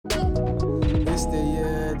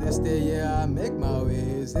This the year I make my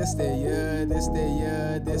ways. This the year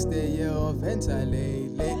of ventilate.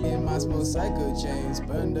 Lately my small cycle chains.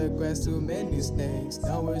 Burn the grass, too many snakes.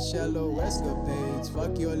 Down with shallow escapades.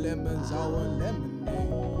 Fuck your lemons, I want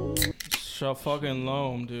lemonade. So fucking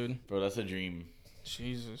loam, dude. Bro, that's a dream.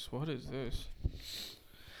 Jesus, what is this?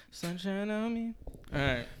 Sunshine on me.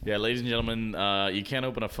 Alright. Yeah, ladies and gentlemen, you can't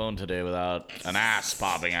open a phone today without an ass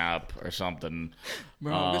popping up or something.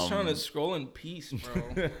 Bro, I'm just trying to scroll in peace,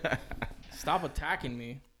 bro. Stop attacking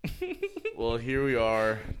me. Well, here we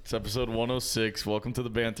are. It's episode 106. Welcome to the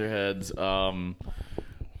Banterheads.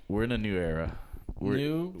 We're in a new era.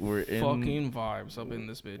 We're in fucking vibes up in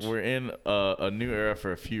this bitch. We're in a new era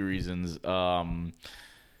for a few reasons.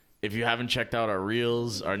 If you haven't checked out our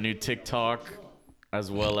Reels, our new TikTok, as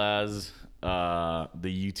well as the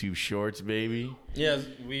YouTube Shorts, baby. Yes,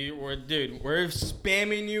 we're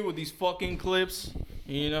spamming you with these fucking clips,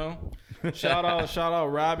 you know? Shout out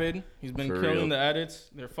Rabid. He's been killing the edits.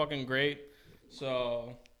 They're fucking great.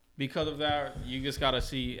 So because of that, you just gotta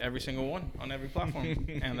see every single one on every platform.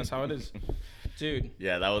 And that's how it is. Dude.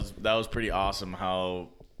 Yeah, that was pretty awesome how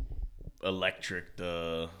electric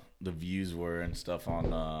the views were and stuff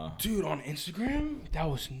on Dude, on Instagram, that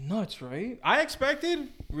was nuts, right? I expected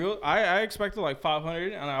like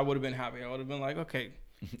 500 and I would have been happy. I would have been like, okay,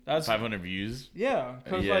 that's 500 views. Yeah,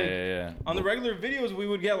 cuz Yeah. On the regular videos we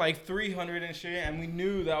would get like 300 and shit, and we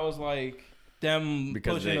knew that was like them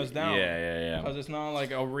pushing us down. Yeah. Because it's not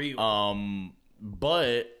like a reel.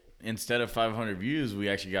 But instead of 500 views, we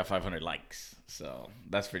actually got 500 likes. So,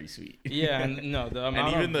 that's pretty sweet. Yeah, and no, the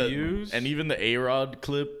amount of views and even the A-Rod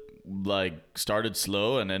clip like started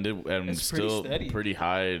slow and ended and it's still pretty, pretty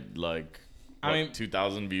high, like I mean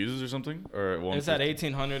 2,000 views or something, or it's at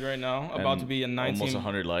 1,800 right now, about to be a 19, almost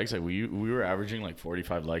 100 likes. Like we were averaging like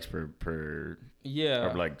 45 likes per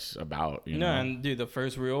yeah, or like about, you know. And dude, the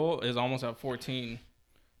first reel is almost at 14,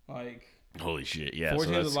 like holy shit, yeah. So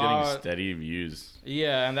 14 that's is a getting lot. steady views.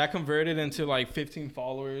 Yeah, and that converted into like 15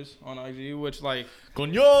 followers on IG, which like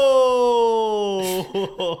Coño!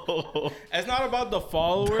 It's not about the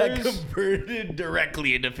followers. That converted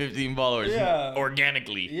directly into 15 followers. Yeah.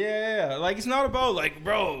 Organically. Yeah. Like, it's not about like,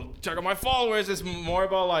 bro, check out my followers. It's more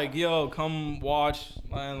about like, yo, come watch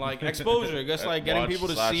and like exposure. Just like getting people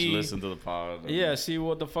to see. Listen to the pod. Yeah, see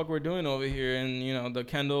what the fuck we're doing over here in, you know, the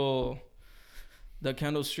Kendall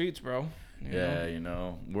streets, bro. You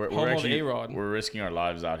know, we're actually A-Rod. We're risking our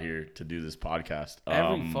lives out here to do this podcast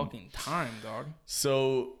every fucking time, dog.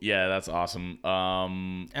 So yeah, that's awesome.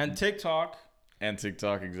 And TikTok,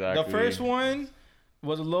 exactly. The first one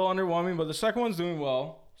was a little underwhelming, but the second one's doing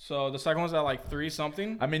well. So the second one's at like 3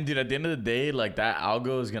 something. I mean, dude, at the end of the day, like that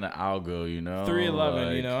algo is gonna algo, you know. 311,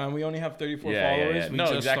 like, you know, and we only have 34 followers. Yeah. We no,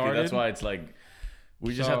 just exactly. started. That's why it's like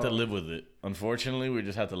we just have to live with it. Unfortunately, we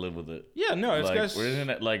just have to live with it. Yeah, no, it's like, just we're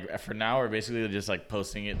gonna like for now we're basically just like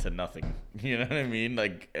posting it to nothing. You know what I mean?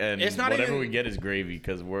 Like, and it's not whatever even, we get is gravy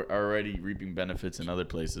because we're already reaping benefits in other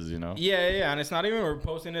places. You know? Yeah, and it's not even we're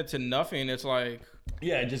posting it to nothing. It's like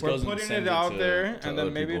it just we're goes putting and it out there, to and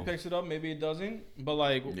then maybe people. it picks it up, maybe it doesn't. But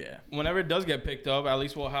like, whenever it does get picked up, at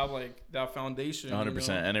least we'll have like that foundation. 100%,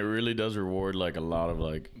 and it really does reward like a lot of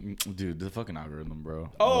like, dude, the fucking algorithm, bro.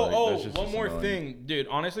 One more thing, dude.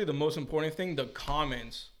 Honestly, the most important thing, the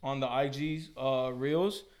comments on the IG's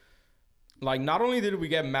reels. Like, not only did we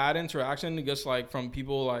get mad interaction just like from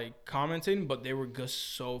people like commenting, but they were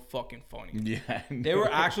just so fucking funny. Yeah, they were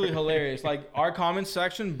actually hilarious. Like, our comment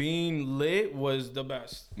section being lit was the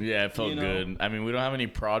best. Yeah, it felt good. I mean, we don't have any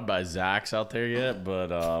prod by Zax out there yet, but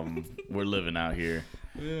we're living out here.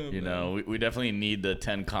 Yeah, you know, we definitely need the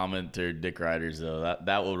 10 commenter dick riders though.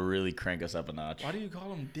 That will really crank us up a notch. Why do you call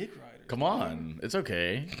them dick riders? Come on, it's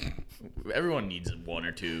okay. Everyone needs 1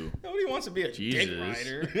 or 2. Nobody wants to be a dick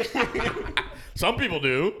rider. Some people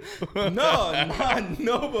do. No, not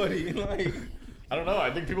nobody. Like, I don't know.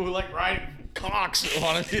 I think people who like riding cocks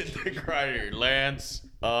want to be a dick rider. Lance.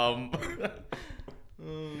 But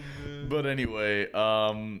anyway,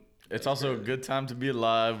 it's also a good time to be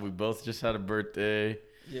alive. We both just had a birthday.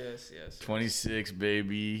 Yes. 26,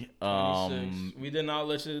 baby. 26. We did not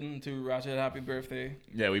listen to Ratchet Happy Birthday.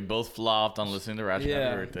 Yeah, we both flopped on listening to Ratchet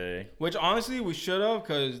Happy Birthday. Which honestly we should have,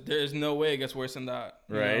 because there's no way it gets worse than that.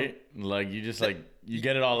 Right? Know? Like, you just like you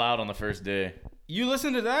get it all out on the first day. You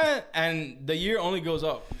listen to that and the year only goes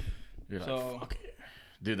up. You're like, fuck it.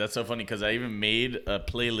 Dude, that's so funny because I even made a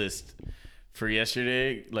playlist for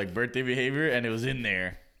yesterday, like birthday behavior, and it was in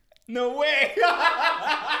there. No way.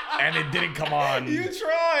 And it didn't come on. You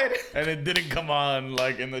tried. And it didn't come on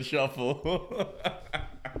like in the shuffle.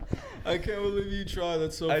 I can't believe you tried.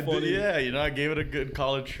 That's so I funny. did, yeah, you know, I gave it a good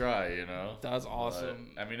college try, you know. That's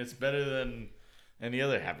awesome. But, I mean, it's better than any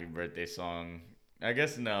other happy birthday song. I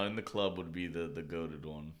guess no, In the Club would be the goated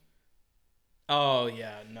one. Oh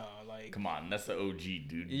yeah, no, like Come on, that's the OG,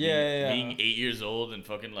 dude. Yeah, Being 8 years old and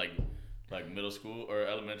fucking like middle school or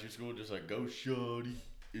elementary school, just like go shorty,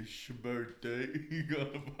 it's your birthday.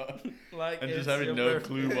 like And it's just having your no birthday.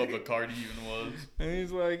 clue what Bacardi even was. And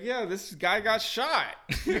he's like, yeah, this guy got shot.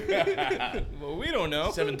 Well, we don't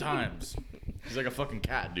know. 7 times. He's like a fucking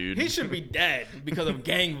cat, dude. He should be dead because of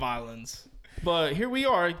gang violence. But here we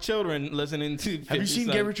are, children, listening to 50 Have you seen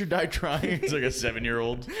Cent. Get Rich or Die Trying? It's like a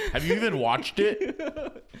 7-year-old. Have you even watched it?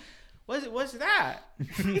 What's that?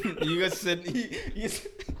 You guys said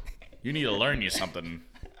You need to learn you something.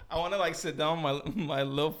 I want to like sit down with my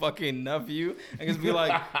little fucking nephew and just be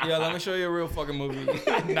like, yeah, let me show you a real fucking movie.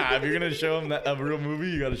 Nah, if you're gonna show him a real movie,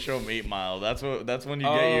 you gotta show him 8 Mile. That's when you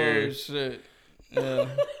get Oh your shit. Yeah,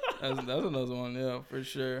 that's another one. Yeah, for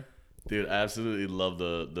sure. dude. I absolutely love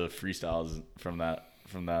the freestyles from that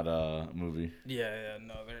movie. Yeah,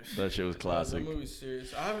 no, there's That shit was classic. That movie's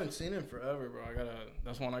serious. I haven't seen it forever, bro.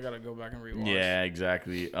 That's one I gotta go back and rewatch. Yeah,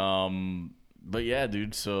 exactly. But yeah,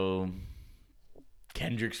 dude. So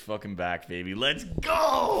Kendrick's fucking back, baby. Let's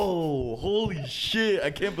go! Holy shit!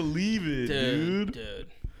 I can't believe it, dude.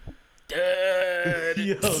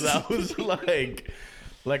 Yo, that was like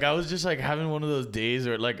I was just like having one of those days,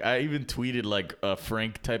 or like I even tweeted like a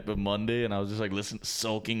Frank type of Monday, and I was just like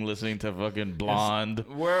listening to fucking Blonde.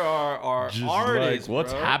 Where are our Just artists? like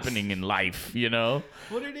what's bro? happening in life, you know?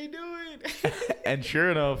 What are they doing? And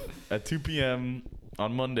sure enough, at 2 p.m.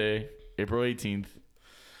 on Monday, April 18th,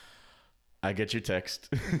 I get your text,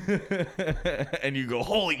 and you go,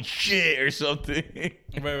 "Holy shit!" or something.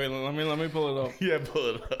 wait, let me pull it up. Yeah,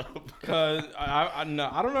 pull it up. Cause no,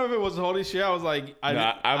 I don't know if it was holy shit. I was like, I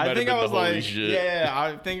Nah, I might have think been I was the holy like, shit. yeah,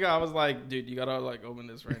 I think I was like, dude, you gotta like open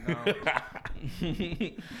this right now.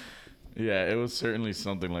 Yeah, it was certainly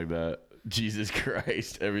something like that. Jesus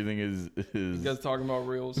Christ, everything is. You guys talking about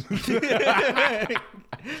reels?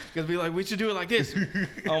 Cause be like, we should do it like this.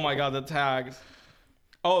 Oh my god, the tags.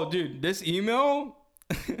 Oh, dude, this email,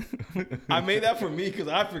 I made that for me because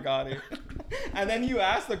I forgot it. And then you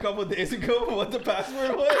asked a couple days ago what the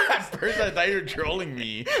password was. At first, I thought you were trolling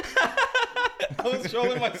me. I was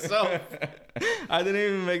trolling myself. I didn't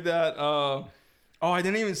even make that. I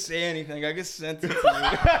didn't even say anything. I just sent it to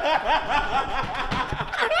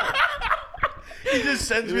He just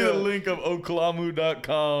sends me the link of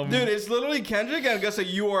oklamu.com. you. Dude, it's literally Kendrick and just a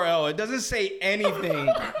URL. It doesn't say anything.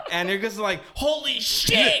 And you're just like, holy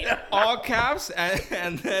shit! All caps.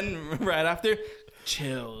 And then right after,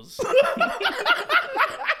 chills.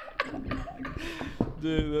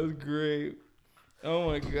 Dude, that's great. Oh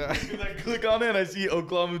my god. I click on it and I see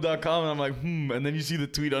oklamu.com and I'm like, and then you see the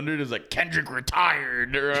tweet under it is like, Kendrick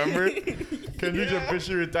retired, remember? Kendrick's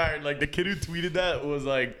officially retired. Like the kid who tweeted that was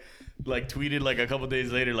like tweeted like a couple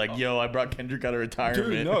days later, like, yo, I brought Kendrick out of retirement.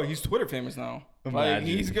 Dude, no, he's Twitter famous now. Like, Imagine.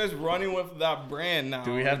 he's just running with that brand now.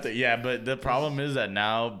 Do we have to? Yeah, but the problem is that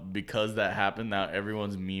now, because that happened, now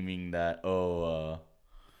everyone's memeing that,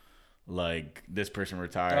 like this person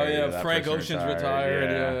retired. Oh or yeah, that Frank person Ocean's retired.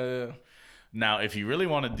 Yeah. Now, if you really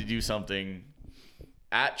wanted to do something,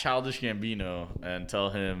 at Childish Gambino and tell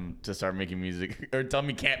him to start making music, or tell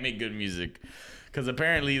me can't make good music, because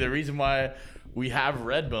apparently the reason why we have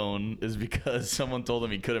Redbone is because someone told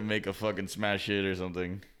him he couldn't make a fucking smash hit or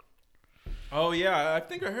something. Oh yeah, I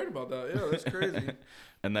think I heard about that. Yeah, that's crazy.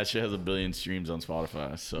 And that shit has 1 billion streams on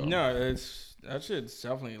Spotify. So No, that shit's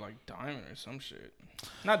definitely like diamond or some shit.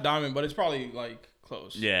 Not diamond, but it's probably like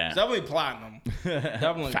close. Yeah. It's definitely platinum.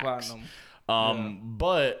 Definitely Facts. platinum.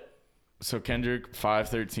 But so Kendrick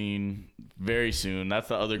 5/13 very soon. That's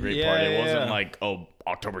the other great part. It wasn't like, oh,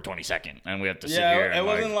 October 22nd, and we have to sit here. Yeah, it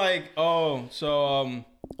wasn't like, oh, so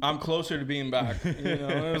I'm closer to being back. You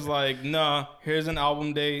know, it was like, nah, here's an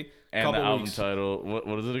album date. and couple the album weeks. title.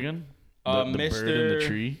 What is it again? The Mr. Bird in the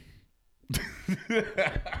Tree.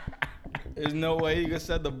 There's no way you could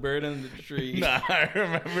said the bird in the tree. Nah, I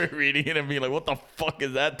remember reading it and being like, "What the fuck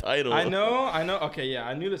is that title?" I know. Okay, yeah,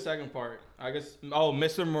 I knew the second part. I guess. Oh,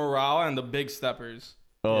 Mr. Morale and the Big Steppers.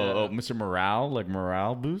 Oh, Yeah. Mr. Morale, like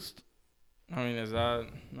morale boost. I mean, is that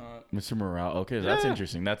not Mr. Morale. Okay, that's Yeah.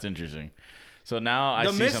 interesting. That's interesting. So now I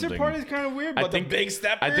the see Mr. something. part is kind of weird, but the Big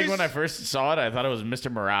Steppers. I think when I first saw it, I thought it was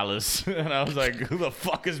Mr. Morales, and I was like, "Who the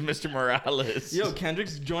fuck is Mr. Morales?" Yo,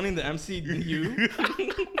 Kendrick's joining the MCU.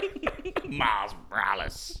 Miles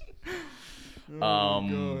Morales.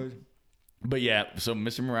 God. But yeah, so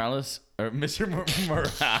Mr. Morales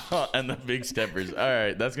Morale and the Big Steppers. All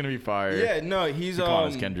right, that's gonna be fire. Yeah, no, he's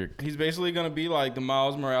Thomas Kendrick. He's basically gonna be like the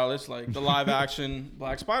Miles Morales, like the live action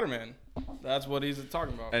Black Spider-Man. That's what he's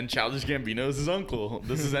talking about. And Childish Gambino is his uncle.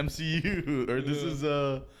 This is MCU, or this is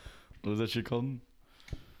what was that shit called?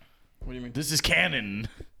 What do you mean? This is canon.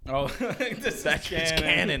 Oh, this That shit's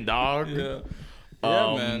canon, dog. Yeah,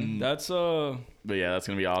 yeah, man. That's But yeah, that's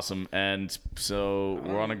gonna be awesome. And so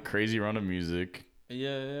we're on a crazy run of music,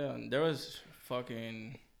 yeah. There was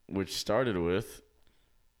fucking which started with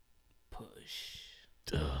push,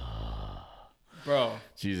 bro.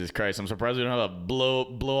 Jesus Christ. I'm surprised we don't have a blow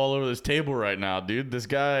all over this table right now, dude. This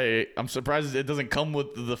guy, I'm surprised it doesn't come with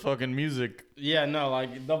the fucking music. Yeah, no,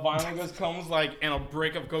 like the vinyl just comes like in a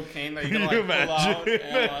brick of cocaine that you gotta Can like you pull out. imagine?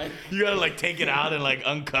 And, like, You gotta like take it out and like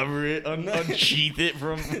uncover it, unsheath it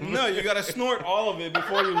from. no, you gotta snort all of it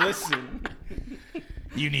before you listen.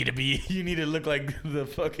 You need to look like the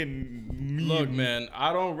fucking meme. Look, man,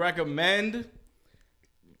 I don't recommend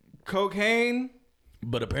cocaine,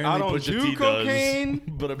 But apparently I don't Pusha do T cocaine. does.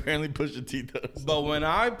 But apparently Pusha T does. but when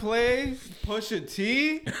I play Pusha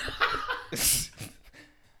T,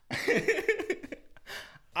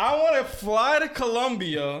 I want to fly to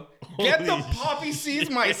Colombia, get the Holy poppy seeds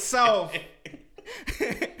myself.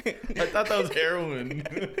 I thought that was heroin.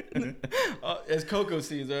 It's cocoa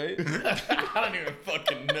seeds, right? I don't even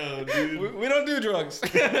fucking know, dude. We don't do drugs.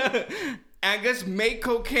 And just make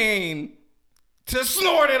cocaine to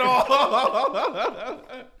snort it all.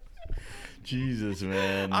 Jesus,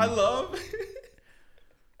 man. I love.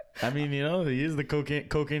 I mean, you know, he is the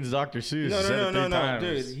cocaine's Dr. Seuss. No, He said it no, three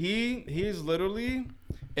times. dude. He's literally.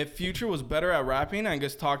 If Future was better at rapping and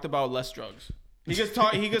just talked about less drugs, he just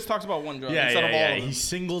talks about one drug instead of all of them. He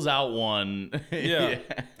singles out one. Yeah.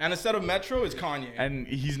 And instead of Metro, it's Kanye. And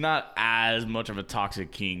he's not as much of a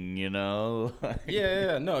toxic king, you know?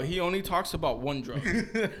 Yeah. No, he only talks about one drug.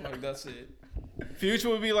 Like, that's it. Future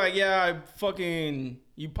would be like, yeah,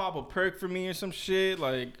 you pop a perk for me or some shit.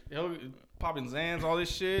 Like, he'll popping Zans, all this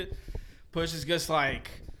shit. Push is just like,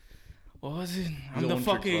 what was it? I'm the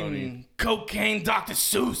fucking cocaine Dr.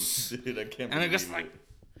 Seuss. Dude, I can't And believe it just it. like,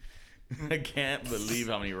 I can't believe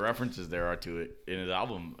how many references there are to it in his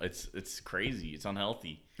album. It's crazy. It's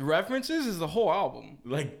unhealthy. references is the whole album.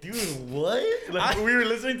 Like, dude, what? Like, we were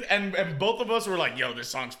listening to, and both of us were like, "Yo, this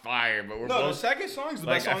song's fire," but we're No, the both second song is the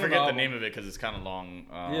like, best song I forget on the the name album. of it because it's kind of long.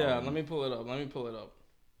 Yeah, let me pull it up.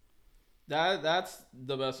 That's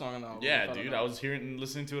the best song on the album. Yeah, dude, I was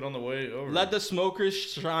listening to it on the way over. Let the Smokers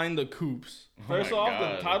Shine the Coops. First my off,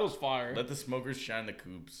 God. the title's fire. Let the Smokers Shine the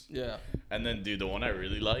Coops. Yeah. And then, dude, the one I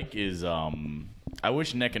really like is I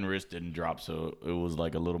wish Neck and Wrist didn't drop, so it was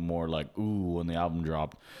like a little more like ooh when the album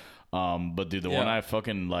dropped. But dude, the one I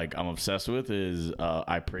fucking like, I'm obsessed with is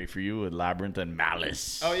I Pray for You with Labyrinth and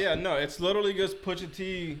Malice. Oh yeah, no, it's literally just Pusha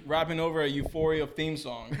T rapping over a Euphoria theme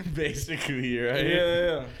song. Basically, right?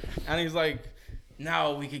 Yeah. And he's like,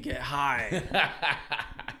 now we could get high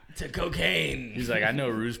to cocaine. He's like, I know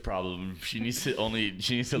Rue's problem. She needs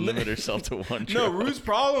to limit herself to one No, drug. Rue's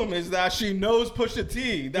problem is that she knows Pusha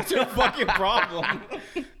T. That's her fucking problem.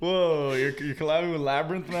 Whoa, you're collabing with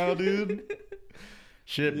Labyrinth now, dude?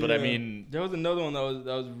 Shit, but I Yeah. mean, There was another one that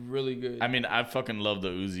was really good. I mean, I fucking love the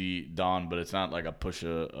Uzi Dawn, but it's not like a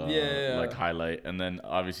Pusha like highlight. And then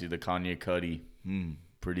obviously the Kanye Cudi,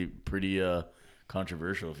 pretty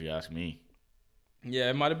controversial if you ask me. Yeah,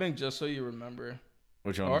 it might have been Just So You Remember.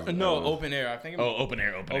 Which one? Or, was it? no, That was- Open Air. I think. Open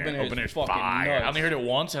Air. Open Air is Air's fucking fire. nuts. I only heard it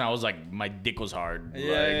once, and I was like, my dick was hard.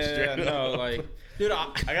 Yeah, no, like, dude, I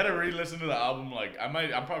gotta re-listen to the album. Like, I'm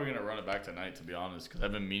probably gonna run it back tonight, to be honest, because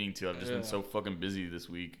I've been meaning to. I've just been so fucking busy this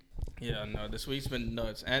week. yeah, no, this week's been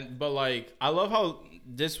nuts. But like, I love how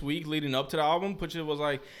this week leading up to the album, Pusha was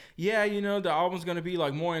like, yeah, you know, the album's gonna be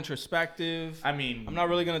like more introspective. I mean, I'm not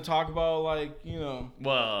really gonna talk about like, you know.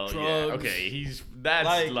 Well, drugs. yeah, okay.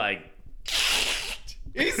 That's like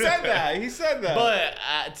He said that.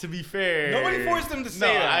 But to be fair, Nobody forced him to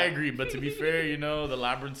say that. I agree. But to be fair, you know, the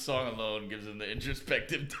Labyrinth song alone gives him the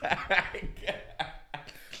introspective tag.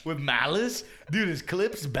 With Malice, dude, is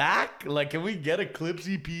Clips back? Like, can we get a Clips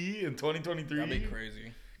EP in 2023? That'd be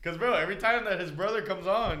crazy. Because, bro, every time that his brother comes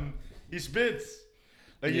on, he spits.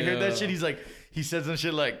 Like, you heard that shit? He's like, he says some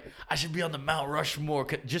shit like, I should be on the Mount Rushmore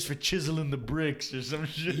just for chiseling the bricks or some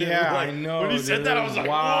shit. Yeah, Like, I know. When he said that, I was like,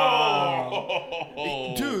 wow.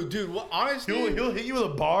 whoa. Dude, well, honestly. He'll hit you with a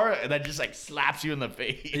bar that just, like, slaps you in the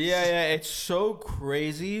face. Yeah, it's so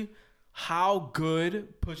crazy how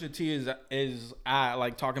good Pusha T is at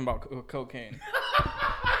like talking about cocaine.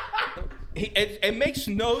 it makes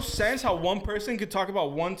no sense how one person could talk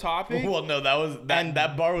about one topic. Well, no,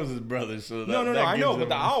 that bar was his brother. So No, I know, but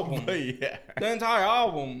the album, yeah, the entire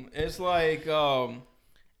album, it's like, and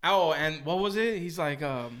what was it? He's like,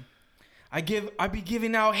 I be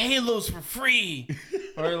giving out halos for free,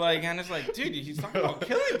 or like, and it's like, dude, he's talking about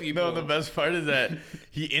killing people. No, the best part is that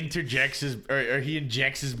he interjects he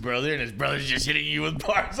injects his brother, and his brother's just hitting you with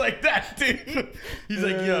bars like that, dude. He's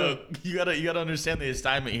like, yo, you gotta understand the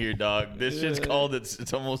assignment here, dog. This shit's called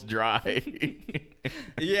it's almost dry.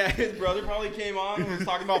 Yeah, his brother probably came on and was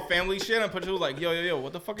talking about family shit, and Punchy was like, yo,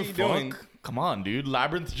 what the fuck are you doing? Come on, dude.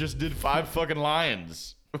 Labyrinth just did 5 fucking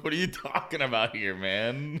lions. What are you talking about here,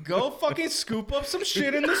 man? Go fucking scoop up some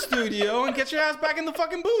shit in the studio and get your ass back in the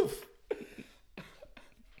fucking booth.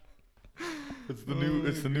 It's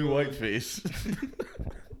the new white face.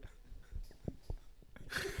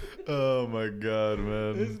 Oh my god,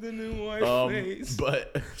 man. It's the new white face.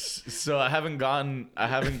 But so I haven't gotten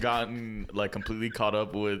like completely caught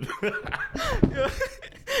up with.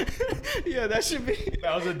 Yeah, that should be.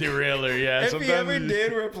 That was a derailer. Yeah. If he ever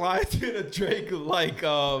did reply to the Drake like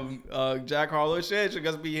Jack Harlow shit, it should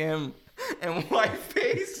just be him and white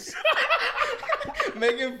face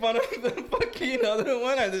making fun of the fucking other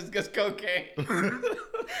one. I just cocaine.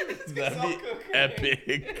 That'd be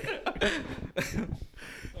epic.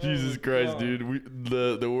 Jesus Christ, dude!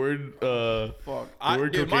 The word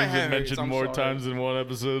cocaine been mentioned more times in one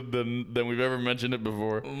episode than we've ever mentioned it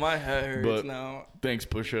before. My head hurts But now. Thanks,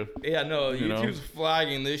 Pusha. Yeah, no, You YouTube's know?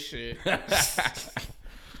 flagging this shit.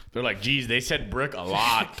 They're like, geez, they said brick a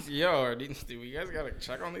lot. Yo, dude, you guys gotta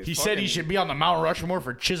check on these. He said he should be on the Mount Rushmore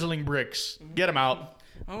for chiseling bricks. Get him out.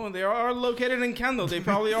 Oh, they are located in Kendall. They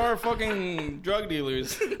probably are fucking drug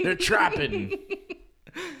dealers. They're trapping.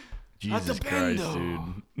 Jesus the Christ, bando.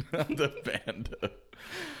 dude. The bando.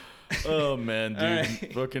 Oh man, dude.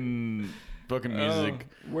 Alright. Fucking music.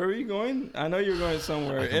 Where are you going? I know you're going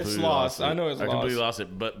somewhere. I It's completely lost. it. I know it's I lost. completely lost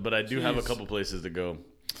it, but I do have a Jeez. couple places to go.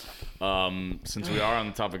 Since we are on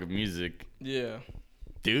the topic of music, Yeah.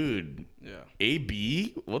 dude. Yeah.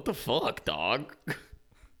 AB, what the fuck, dog?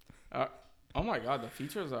 Oh my god, the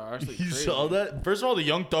features are actually You crazy. saw that? First of all, the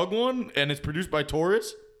Young Thug one, and it's produced by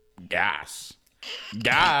Taurus. Gas,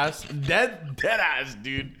 dead ass,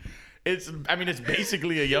 dude. It's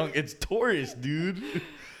basically it's Taurus, dude.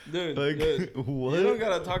 Dude, Like, dude, what? you don't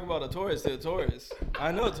gotta talk about a Taurus to a Taurus.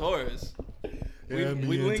 I know Taurus. We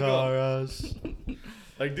link up. Taurus.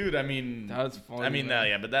 Like, dude, I mean, That's funny. I mean, man.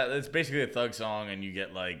 yeah, but it's basically a Thug song, and you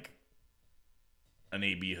get like an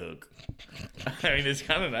AB hook. I mean, it's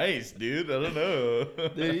kind of nice, dude. I don't know.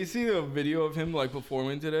 Did you see the video of him like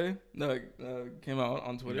performing today? That came out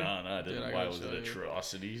on Twitter. No, I didn't. Dude, Why gotta was show it you.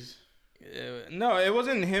 atrocities? No, it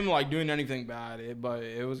wasn't him like doing anything bad, but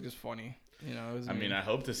it was just funny. You know, it was I me. mean, I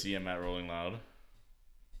hope to see him at Rolling Loud.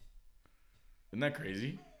 Isn't that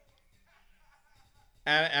crazy?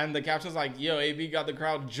 And the caption's like, "Yo, AB got the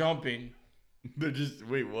crowd jumping." They're just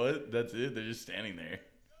wait, what? That's it? They're just standing there.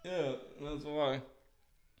 Yeah, that's why.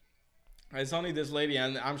 It's only this lady,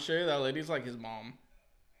 and I'm sure that lady's like his mom.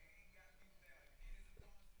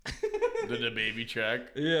 The baby track.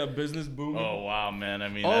 Yeah, business boom. Oh wow, man! I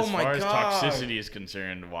mean, Oh as my far God. as toxicity is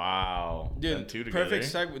concerned, wow. Them Dude, two together. perfect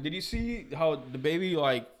segue. Did you see how the baby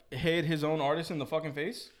like hit his own artist in the fucking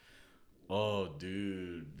face? Oh,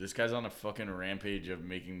 dude, this guy's on a fucking rampage of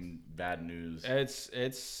making bad news.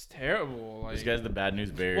 It's terrible. Like, This guy's the bad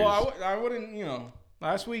news bears. well, I wouldn't. You know,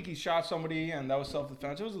 last week he shot somebody, and that was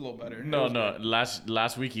self-defense. It was a little better. No, It was no.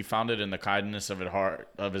 Last week he found it in the kindness of his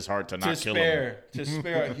heart to not kill him, to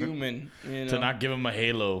spare a human. You know? to not give him a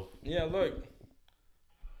halo. Yeah, look.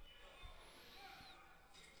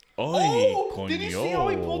 Oh, did you see how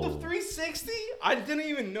he pulled the 360? I didn't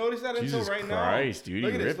even notice that Jesus until right Christ, now. dude,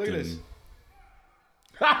 Look he at this. ripped Look at this. him.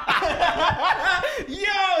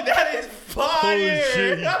 Yo, that is fire! Holy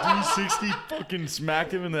shit! He 360 fucking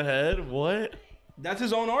smacked him in the head. What? That's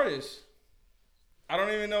his own artist. I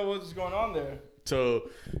don't even know what's going on there. So,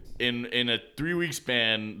 in a 3-week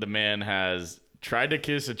span, the man has tried to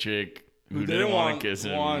kiss a chick who didn't want to kiss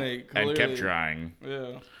him and kept clearly. trying.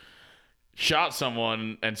 Yeah. Shot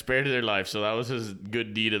someone and spared their life, so that was his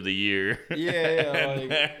good deed of the year. Yeah, And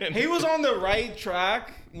like, then- he was on the right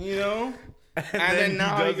track, you know? And then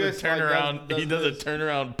now he he does goes a turnaround. does He does a this.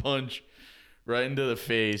 turnaround punch right into the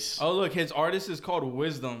face. Oh, look, his artist is called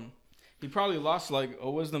Wisdom. He probably lost like a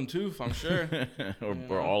wisdom tooth, I'm sure.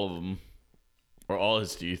 or all of them, or all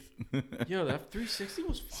his teeth. Yo, that 360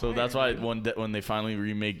 was fire. So that's why dude. when they finally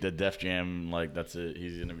remake the Def Jam, like that's it.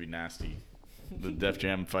 He's gonna be nasty. the Def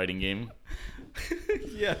Jam fighting game.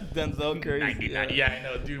 Yeah, Denzel Curry. 99. Yeah, I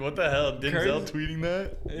know, dude. What the hell? Denzel Curry's- tweeting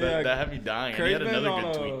that? Yeah, That had me dying. And Curry's he had been another on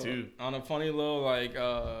good a, tweet too. on a funny little like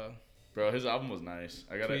Bro, his album was nice.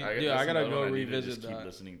 I gotta Tweet- that's yeah, I gotta another go one I need to revisit just keep that.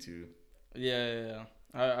 listening to. yeah.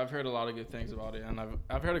 I've heard a lot of good things about it, and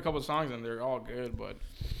I've heard a couple songs and they're all good, but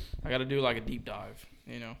I gotta do like a deep dive,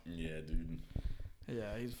 you know. Yeah, dude.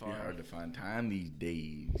 Yeah, he's It's fine. hard to find time these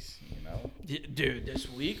days, you know. Yeah, dude, this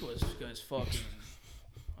week was good as fuck.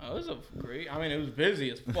 It was a great. I mean, it was busy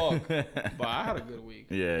as fuck, but I had a good week.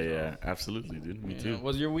 Yeah, absolutely, dude. Me You too. know,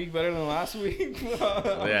 was your week better than last week?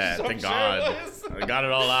 Yeah, I'm thank sure God. it was. I got it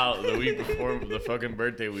all out the week before the fucking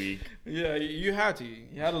birthday week. Yeah, you had to.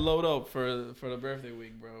 You had to load up for the birthday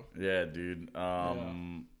week, bro. Yeah, dude.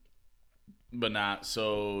 But not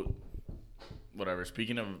so. Whatever.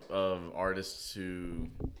 Speaking of artists who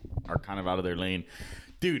are kind of out of their lane,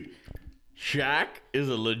 dude. Shaq is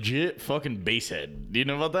a legit fucking bass head. Do you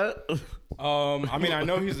know about that? I mean, I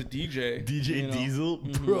know he's a DJ. DJ you know. Diesel,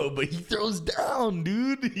 bro, but he throws down,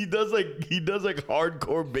 dude. He does like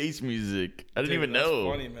hardcore bass music. I didn't Dude, even that's know.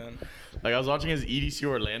 Funny, man. Like I was watching his EDC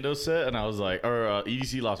Orlando set, and I was like, or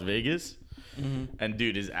EDC Las Vegas, and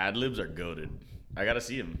dude, his ad libs are goated. I gotta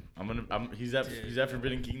see him. He's at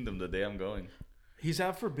Forbidden Kingdom the day I'm going. He's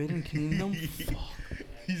at Forbidden Kingdom. Fuck.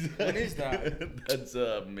 When is that? That's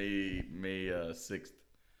May 6th.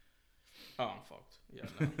 Oh, I'm fucked. Yeah,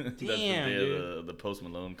 no. That's the Damn, day dude. of the Post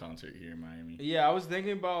Malone concert here in Miami. Yeah, I was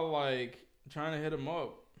thinking about like trying to hit him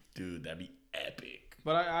up, Dude, that'd be epic.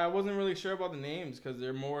 but I wasn't really sure about the names because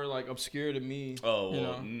they're more like obscure to me. Oh well, you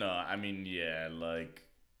know? no, I mean yeah, like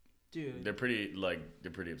Dude. they're pretty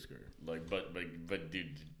obscure. Like, but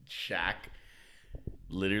dude, Shaq,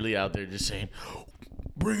 literally out there just saying,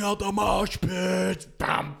 "Bring out the mosh pit!"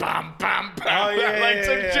 Bam, bam, bam, bam. Oh yeah, like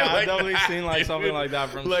some shit I've like definitely that, seen like dude. something like that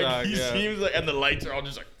from Like Shaq. he Yeah. seems like, and the lights are all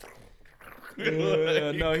just like.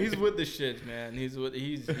 No, he's with the shits, man. He's dope,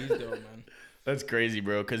 man. That's crazy,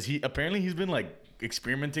 bro. Cause he's been like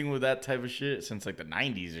experimenting with that type of shit since like the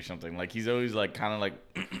 90s or something. Like he's always like kind of like,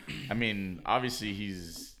 I mean, obviously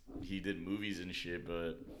he did movies and shit,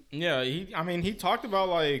 but Yeah, he talked about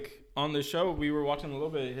like on the show we were watching a little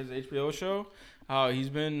bit his HBO show, how he's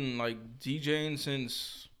been like DJing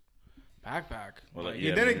since back. Well, Like, yeah,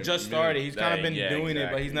 he didn't just start it. He's kind of been yeah, doing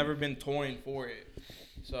it, but he's exactly. never been touring for it.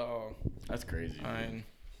 So that's crazy. I mean,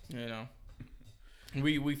 you know,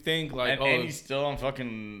 we think like and he's still on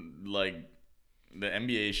fucking like the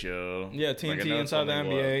NBA show. Yeah, Like, I TNT know it's Inside the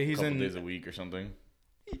only, NBA. He's couple in- days a week or something,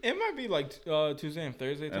 it might be like Tuesday and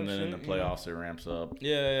Thursday type and then shit, in the you know? playoffs it ramps up.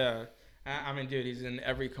 Yeah. I mean, dude, he's in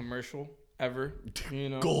every commercial ever. You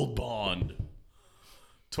know, Gold Bond.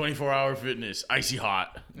 24-hour fitness, icy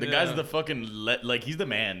hot. The guy's Yeah. the fucking like he's the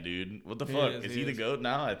man, dude. What the fuck? is, Is he he the is. goat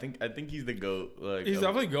now? I think he's the goat. Like he's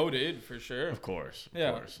definitely goated for sure. of course.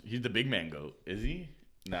 Yeah. He's the big man goat. Is he?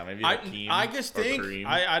 Nah, maybe I Hakeem just or think Kareem.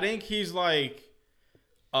 I think he's like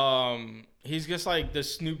he's just like the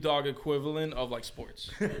Snoop Dogg equivalent of like sports.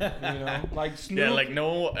 You know, like Snoop. yeah, like no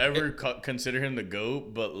one will ever consider him the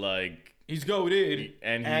goat, but like he's goated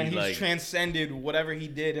and he's like transcended whatever he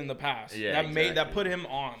did in the past. Yeah, that put him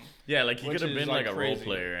on. yeah, like he which could have is, been like, like a crazy. role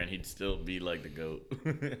player and he'd still be like the goat.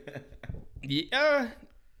 Yeah.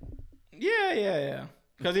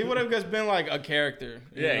 Because he would have just been like a character.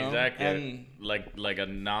 you Yeah, know? exactly. And like a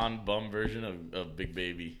non-bum version of Big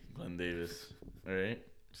Baby, Glenn Davis. All right?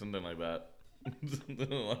 Something like that.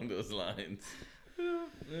 Something along those lines.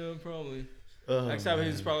 yeah, probably. Oh, Except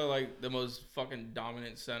he's probably like the most fucking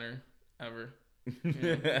dominant center ever.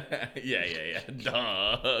 yeah.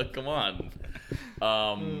 Duh. Come on.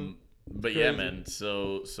 But yeah, Crazy. man.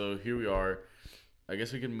 So here we are. I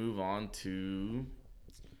guess we can move on to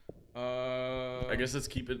I guess let's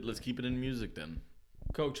keep it in music then.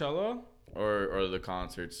 Coachella. Or the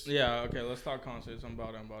concerts. Yeah. Okay. Let's talk concerts. I'm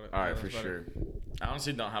about it. All right, Yeah, for that's better. sure. I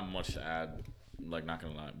honestly don't have much to add. Like, not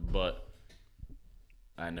gonna lie, but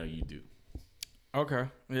I know you do. Okay.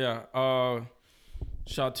 Yeah.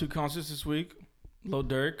 Shot 2 concerts this week. Lil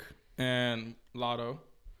Durk and Lotto.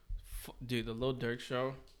 Dude, the Lil Durk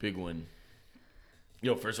show. Big win.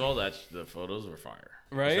 Yo, first of all, the photos were fire.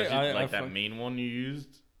 Right? Especially, I that main one you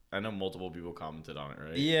used. I know multiple people commented on it,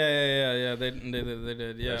 right? Yeah. They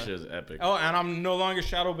did. Yeah. That shit is epic. Oh, and I'm no longer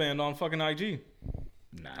shadow banned on fucking IG.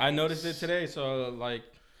 Nice. I noticed it today, so like,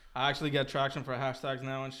 I actually get traction for hashtags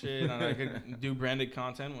now and shit, and I could do branded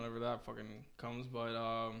content whenever that fucking comes. But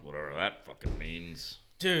Whatever that fucking means.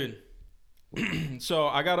 dude, so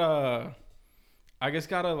I gotta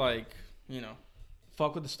like, you know,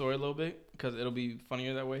 fuck with the story a little bit because it'll be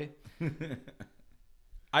funnier that way.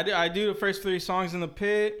 I do the first 3 songs in the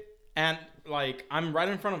pit, and like I'm right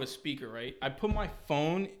in front of a speaker, right? I put my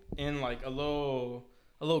phone in like a little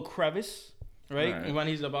crevice, right? Alright. When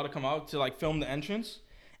he's about to come out to like film the entrance.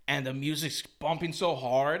 And the music's bumping so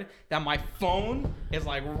hard that my phone is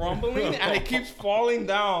like rumbling and it keeps falling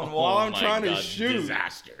down while I'm trying to shoot.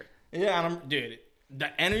 Disaster. Yeah, and dude,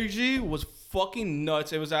 the energy was fucking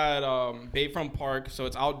nuts. It was at Bayfront Park, so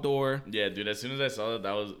it's outdoor. Yeah, dude. As soon as I saw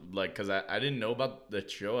that was like, cause I didn't know about the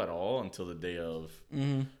show at all until the day of,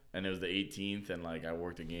 and it was the 18th, and like I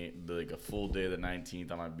worked like a full day the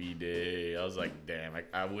 19th on my B day. I was like, damn,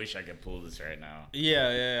 I wish I could pull this right now.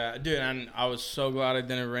 Yeah, dude, and I was so glad it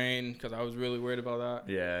didn't rain because I was really worried about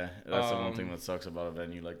that. Yeah, that's the one thing that sucks about a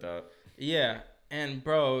venue like that. Yeah. And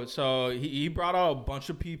bro, so he brought out a bunch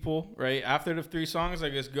of people, right? After the 3 songs, I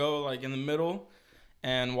just go like in the middle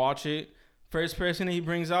and watch it. First person he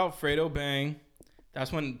brings out, Fredo Bang.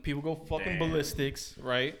 That's when people go fucking ballistics,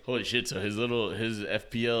 right? Holy shit! So his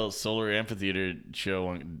FPL Solar Amphitheater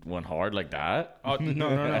show went hard like that? Oh no!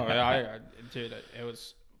 I dude, it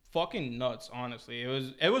was fucking nuts. Honestly,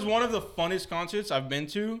 it was one of the funnest concerts I've been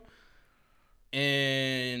to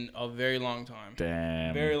in a very long time.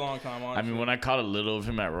 Damn. Very long time, honestly. I mean, when I caught a little of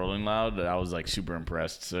him at Rolling Loud, I was like super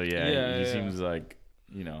impressed. So yeah, he seems like,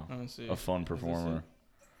 you know, a fun performer.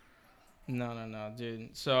 No,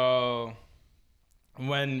 dude. So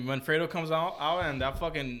when Fredo comes out and that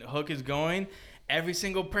fucking hook is going, every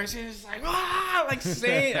single person is like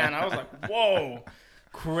saying, and I was like, whoa.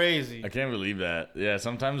 Crazy. I can't believe that. Yeah,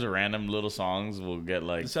 sometimes the random little songs will get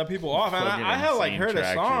like set people off. And I had like heard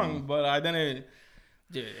traction. a song, but I didn't.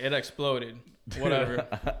 Dude, it exploded. Whatever.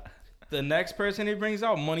 The next person he brings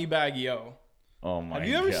out, Moneybagg Yo. Oh my god. Have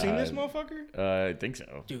you ever seen this motherfucker? I think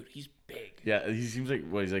so. Dude, he's big. Yeah, he seems like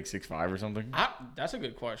he's like 6'5" or something. That's a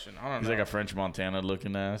good question. I don't know. He's like a French Montana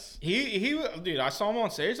looking ass. He dude, I saw him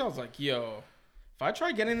on stage. I was like, yo, if I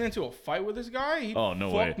try getting into a fight with this guy, he'd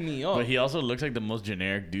fuck me up. But he also looks like the most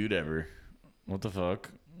generic dude ever. What the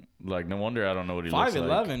fuck? Like, no wonder I don't know what he looks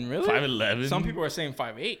like. 5'11", really? 5'11"? Some people are saying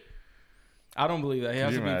 5'8". I don't believe that. He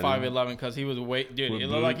has to be 5'11" because he was dude, With it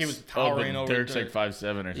looked like he was towering over Dirk's Dirk. like 5'7"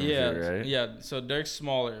 or something, right? Yeah, so Dirk's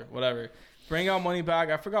smaller, whatever. Bring out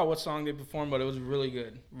Moneybagg. I forgot what song they performed, but it was really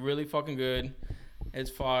good. Really fucking good.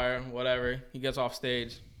 It's fire, whatever. He gets off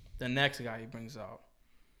stage. The next guy he brings out,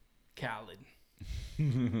 Khaled.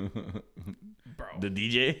 Bro. The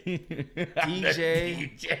DJ?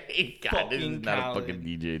 DJ. God, this is not a fucking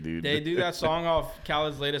DJ, dude. They do that song off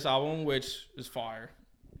Khaled's latest album, which is fire.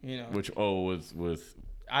 You know. Which, with...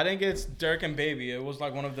 I think it's Dirk and Baby. It was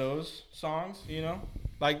like one of those songs, you know?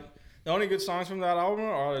 Like, the only good songs from that album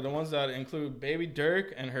are the ones that include Baby,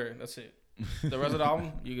 Dirk, and her. That's it. The rest of the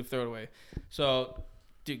album, you can throw it away. So,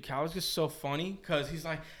 dude, Khaled's just so funny because he's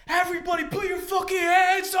like, everybody put your fucking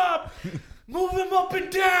hands up! Move them up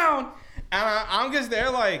and down! And I'm just there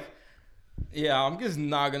like, yeah, I'm just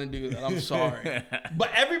not going to do that. I'm sorry. But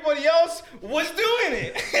everybody else was doing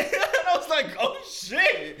it. And I was like, oh,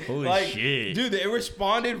 shit. Holy shit. Dude, they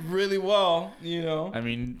responded really well, you know? I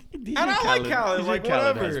mean, and I like Khaled. Like,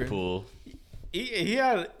 Khaled whatever. has pool. He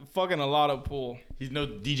had fucking a lot of pool. He's no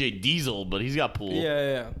DJ Diesel, but he's got pool.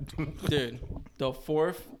 Yeah. Dude, the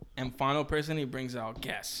fourth and final person he brings out,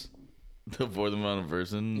 guess. The fourth amount of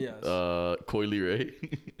person? Yes. Coily Ray.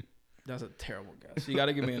 That's a terrible guess. You got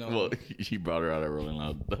to give me another. Well, he brought her out at Rolling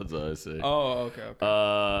Loud. That's what I say. Oh, okay.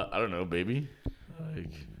 I don't know, baby. Like,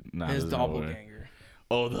 nah, His there's no way. doppelganger.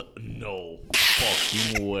 Oh, no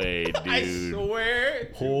fucking way, dude. I swear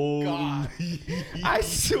to Holy God. I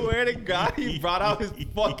swear to God, he brought out his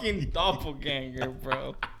fucking doppelganger,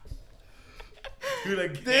 bro. Dude, I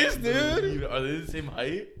This can't dude? believe it. Are they the same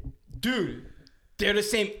height? Dude, they're the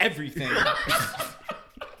same everything.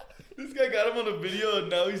 This guy got him on a video and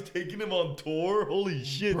now he's taking him on tour. Holy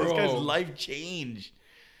shit, Bro. this guy's life changed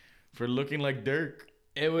for looking like Dirk.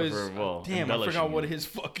 It was damn. I forgot what his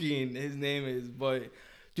name is, but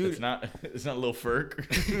dude, it's not Lil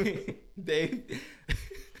Ferk. they.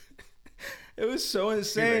 It was so Dude,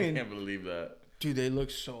 insane. I can't believe that. Dude, they look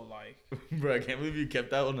so alike. Bro, I can't believe you kept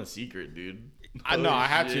that one a secret, dude. I know, I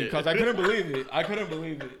had to shit. because I couldn't believe it. I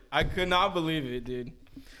could not believe it, dude.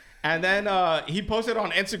 And then he posted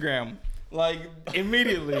on Instagram, like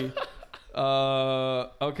immediately.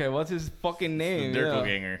 Okay, what's his fucking name? The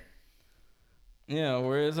Dirkleganger. Yeah,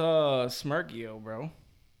 where's Smirkio, bro?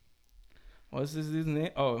 What's this dude's name?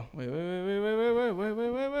 Oh, wait.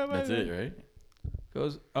 That's it, right?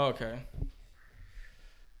 Goes. Oh, okay.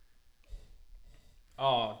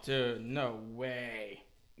 Oh, dude, no way.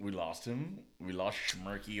 We lost him. We lost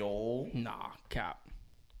Schmirkio. Nah, cap.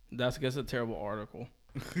 That's a terrible article.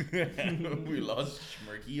 We lost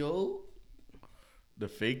Schmirkio. The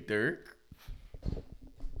fake Dirk?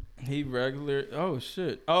 He regular. Oh,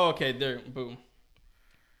 shit. Oh, okay. There. Boom.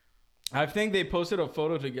 I think they posted a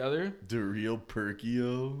photo together. The real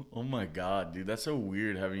Perkio? Oh my god, dude. That's so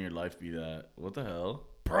weird having your life be that. What the hell?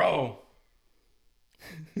 Bro.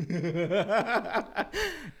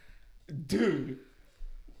 Dude.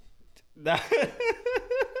 That.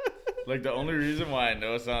 Like, the only reason why I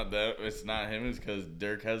know it's not him is because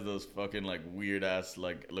Dirk has those fucking, like, weird ass,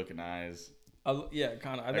 like, looking eyes. Yeah,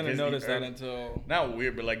 kind of. I Like didn't notice that until. Not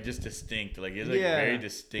weird, but, like, just distinct. Like, he has, like, very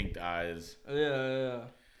distinct eyes. Yeah.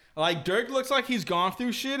 Like, Dirk looks like he's gone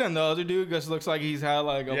through shit, and the other dude just looks like he's had,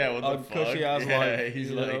 like, a cushy ass life.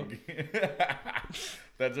 He's like.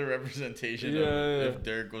 That's a representation of if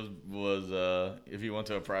Dirk was if he went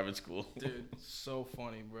to a private school. Dude, so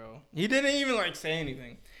funny, bro. He didn't even, like, say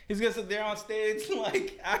anything. He's gonna sit there on stage,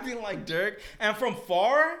 like, acting like Dirk. And from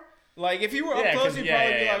far, like, if you were up close, you'd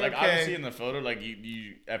probably be like, okay. Obviously in the photo, like,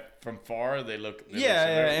 you from far, they look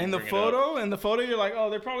In the photo, you're like, oh,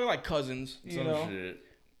 they're probably, like, cousins, you know? Shit.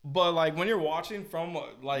 But, like, when you're watching from,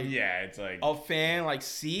 like, it's like a fan, like,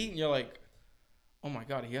 seat, you're like, oh my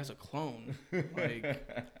god, he has a clone. Like,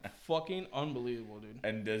 fucking unbelievable, dude.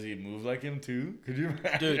 And does he move like him too? Could you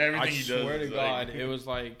imagine dude, everything I he does? Swear to God, it was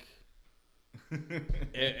like,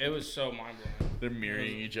 it was so mind blowing. They're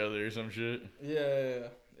mirroring each other or some shit. Yeah,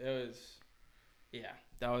 it was. Yeah,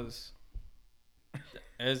 that was.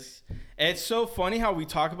 It's so funny how we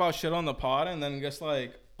talk about shit on the pod, and then just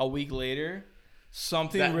like a week later,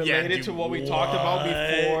 something related to what we talked about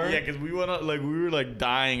before. Yeah, because we were like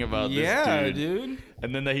dying about this dude. Yeah, dude.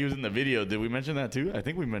 And then that he was in the video. Did we mention that too? I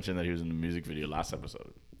think we mentioned that he was in the music video last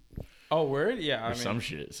episode. Oh, word? Yeah. Or some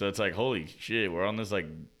shit. So it's like, holy shit, we're on this like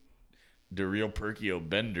the real Perkio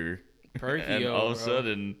bender. Perkio, and all of a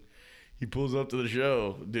sudden, he pulls up to the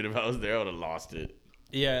show. Dude, if I was there, I would have lost it.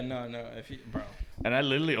 Yeah, no. Bro. And I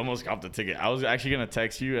literally almost copped the ticket. I was actually gonna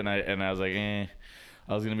text you, and I was like, I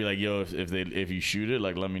was gonna be like, yo, if you shoot it,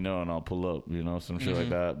 like, let me know and I'll pull up, you know, some shit like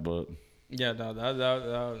that. But yeah, no,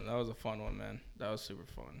 that was a fun one, man. That was super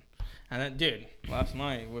fun. And then, dude, last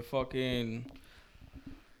night with fucking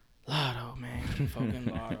Lotto, man, fucking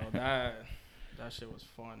Lotto. That shit was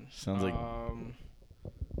fun. Sounds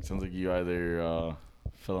like you either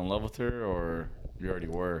fell in love with her or you already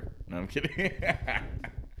were. No, I'm kidding.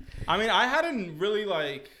 I mean, I hadn't really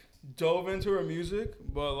like dove into her music,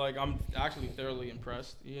 but like I'm actually thoroughly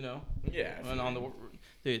impressed, you know. Yeah. And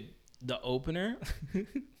the opener.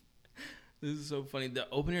 This is so funny. The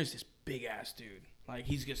opener is this big ass dude. Like,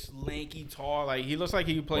 he's just lanky, tall. Like, he looks like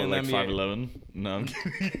he could play in the NBA. 5'11"? No, I'm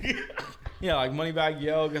kidding. Yeah, like Moneybag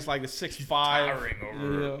Yo gets like a 6'5". Towering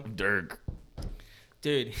over Dirk.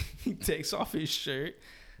 Dude, he takes off his shirt,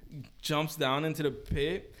 jumps down into the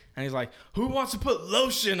pit, and he's like, "Who wants to put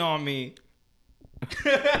lotion on me?"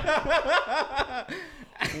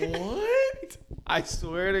 What? I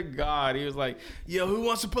swear to God, he was like, "Yo, who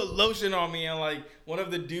wants to put lotion on me?" And like one of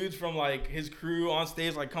the dudes from like his crew on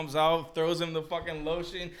stage like comes out, throws him the fucking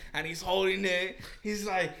lotion, and he's holding it. He's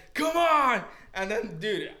like, "Come on!" And then,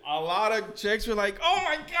 dude, a lot of chicks were like, "Oh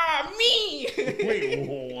my God, me!" Wait,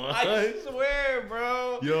 what? I swear,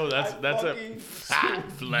 bro. Yo, that's a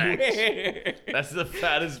fat flex. That's the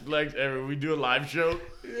fattest flex ever. We do a live show.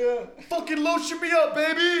 Yeah. Fucking lotion me up,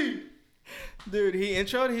 baby. Dude, he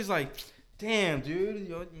introed. He's like, "Damn, dude,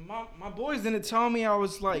 my boys didn't tell me I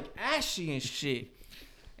was like ashy and shit."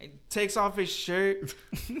 He takes off his shirt.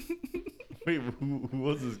 Wait, who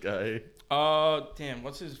was this guy? Damn,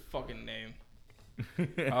 what's his fucking name?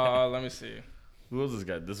 Let me see. Who was this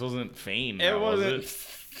guy? This wasn't Fane. It wasn't.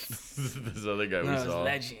 Was it? This other guy No, we it's saw.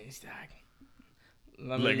 Legends,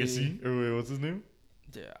 dog. Legacy? Or wait, what's his name?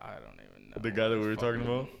 Yeah, I don't even know. The guy that we were talking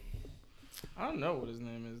about? I don't know what his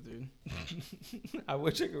name is, dude. I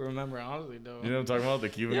wish I could remember, honestly, though. You know what I'm talking about? The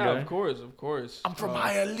Cuban guy? Yeah, of course. I'm from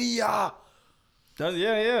Hialeah.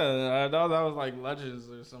 Yeah. I thought that was like Legends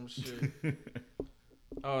or some shit.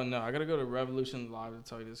 Oh, no. I gotta go to Revolution Live to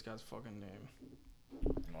tell you this guy's fucking name.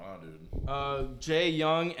 Wow, dude. Jay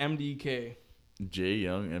Young MDK. Jay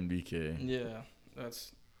Young MDK. Yeah.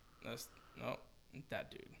 That's no, that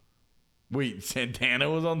dude. Wait, Santana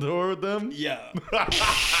was on tour with them? Yeah.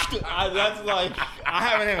 That's like, I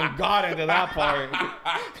haven't even got into that part.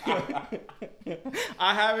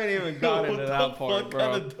 I haven't even got into that part, bro.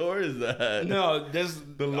 What kind of tour is that? No,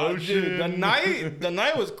 the lotion. Dude, the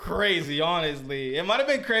night was crazy, honestly. It might have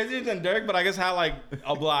been crazier than Dirk, but I guess had like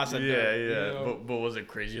a blast at Dirk. Yeah. You know? But was it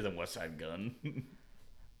crazier than West Side Gun?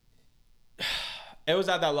 It was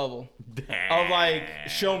at that level of like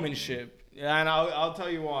showmanship, and I'll tell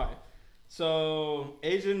you why. So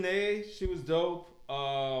Asian Nay, she was dope.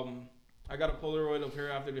 I I got a Polaroid of her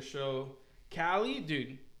after the show. Cali,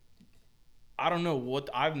 dude. I don't know what.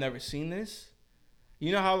 I've never seen this.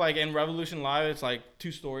 You know how like in Revolution Live, it's like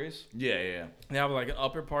 2 stories. Yeah. They have like an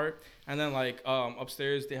upper part, and then like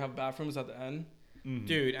upstairs they have bathrooms at the end,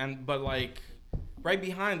 dude. But like right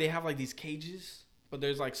behind they have like these cages, but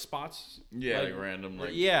there's like spots. Yeah, like random.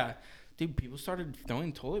 Like yeah, dude. People started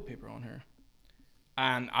throwing toilet paper on her,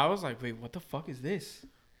 and I was like, wait, what the fuck is this?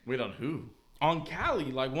 Wait, on who? On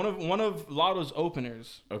Cali, like one of Lotto's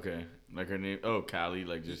openers. Okay, like her name. Oh, Cali,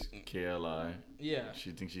 like just KLI. Yeah.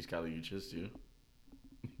 She thinks she's Cali Uchis too.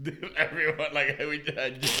 Dude, everyone like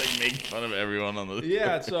I just like make fun of everyone on the.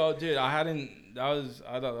 Yeah. So, dude, I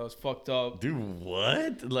thought that was fucked up. Dude,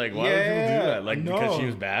 what? Like, why would people do that? Like, because she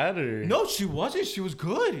was bad, or no? She wasn't. She was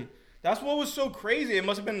good. That's what was so crazy. It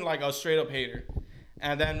must have been like a straight up hater.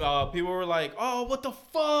 And then people were like, "Oh, what the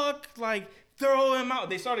fuck? Like, throw them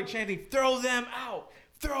out." They started chanting, "Throw them out!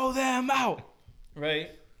 Throw them out!"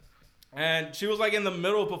 Right? And she was like in the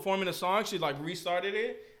middle of performing a song. She like restarted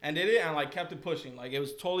it and did it and like kept it pushing. Like it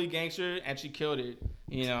was totally gangster and she killed it.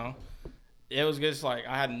 You know, it was just like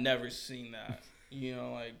I had never seen that. You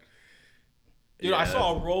know, like, dude, I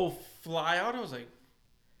saw a roll fly out. I was like,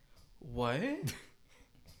 what?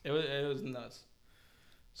 It was nuts.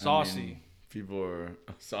 Saucy. I mean, people are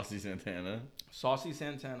Saucy Santana. Saucy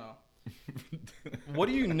Santana. What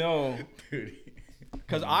do you know? Dude.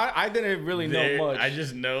 Because I didn't really know much. I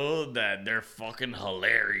just know that they're fucking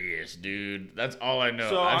hilarious, dude. That's all I know.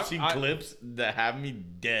 So I've seen clips that have me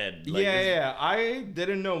dead. Like, yeah. I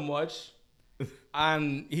didn't know much.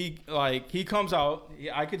 And he comes out.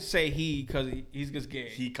 I could say he because he's just gay.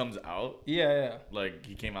 He comes out. Yeah. Like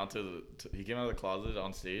he came out he came out of the closet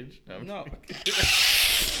on stage. No.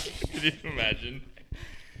 Can you imagine?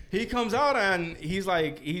 He comes out and he's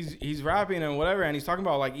like he's rapping and whatever and he's talking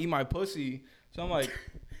about like eat my pussy. So I'm like,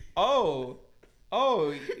 oh,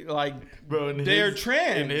 like bro, they're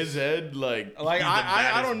trans. In his head, like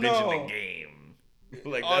I don't know. In the game.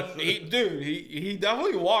 Like dude, he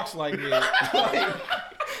definitely walks like it. Like,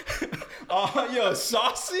 yo,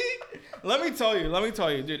 Saucy. Let me tell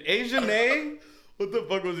you, dude. Asian A. What the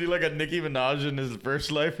fuck was he like a Nicki Minaj in his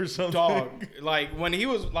first life or something? Dog, like when he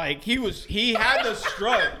had the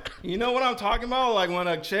strut. You know what I'm talking about? Like when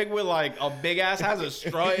a chick with like a big ass has a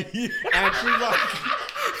strut, and she's like.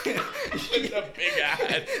 With a big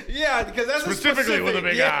ass. Yeah, because that's specifically with a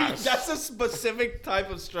big ass. That's a specific type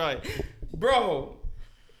of strut, bro.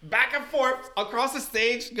 Back and forth across the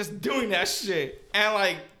stage, just doing that shit, and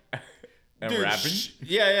like. And dude, rapping?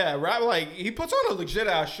 Yeah. Rap, like, he puts on a legit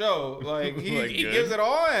ass show. Like, he gives it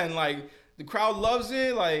all, and, like, the crowd loves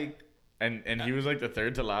it. Like, and he was, like, the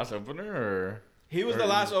third to last opener, or? He was the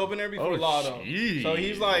last opener before Lotto. Geez, so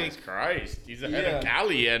he's like. Jesus Christ. He's ahead of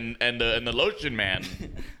Cali and the Lotion Man.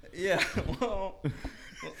 Yeah, well.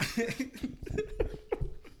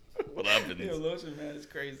 What happens? Yo, Lotion Man is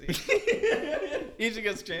crazy. He should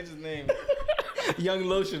just change his name. Young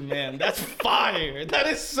Lotion Man. That's fire. That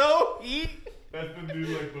is so heat. That's the new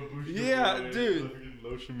like babushka. Yeah, dude.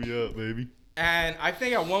 Lotion me up, baby. And I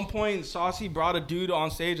think at one point Saucy brought a dude on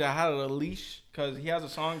stage that had a leash because he has a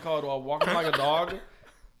song called "Walking Like a Dog."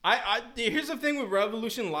 Here's the thing with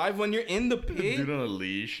Revolution Live: when you're in the pit, dude on a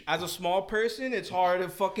leash, as a small person, it's hard to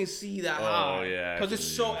fucking see that high. Oh yeah, because it's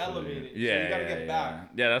so elevated. Yeah, so you gotta get back.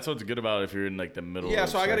 Yeah, that's what's good about if you're in like the middle. Yeah,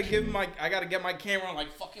 so I gotta get my camera and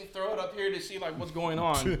like fucking throw it up here to see like what's going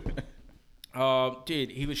on. Dude,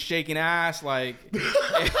 he was shaking ass like.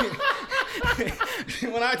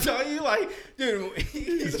 When I tell you, like, dude,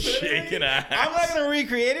 he's shaking ass. I'm not gonna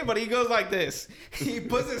recreate it, but he goes like this. He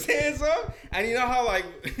puts his hands up, and you know how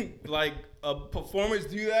like performers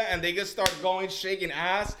do that, and they just start going shaking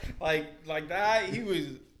ass like that. He was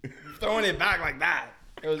throwing it back like that.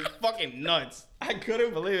 It was fucking nuts. I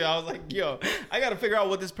couldn't believe it. I was like, yo, I gotta figure out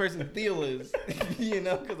what this person's deal is, you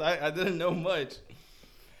know, because I didn't know much,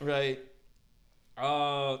 right?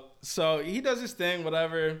 So he does his thing,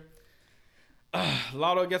 whatever.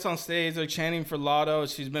 Lotto gets on stage. They're chanting for Lotto.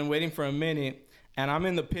 She's been waiting for a minute, and I'm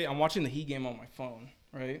in the pit. I'm watching the Heat game on my phone,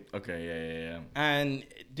 right? Okay, yeah. And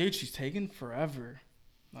dude, she's taking forever,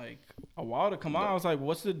 like a while to come out. I was like,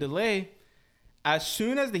 "What's the delay?" As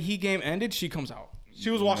soon as the Heat game ended, she comes out.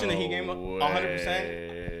 She was watching the Heat game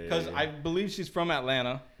 100% because I believe she's from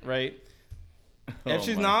Atlanta, right? If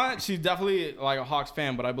she's not, she's definitely like a Hawks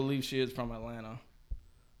fan, but I believe she is from Atlanta.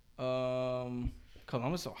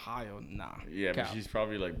 Columbus, Ohio, nah. Yeah, but she's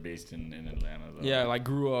probably like based in Atlanta though. Yeah, like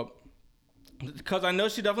grew up. Cause I know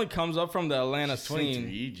she definitely comes up from the Atlanta she's scene.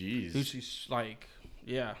 23, jeez. Dude, she's like,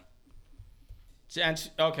 yeah. And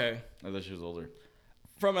okay. I thought she was older.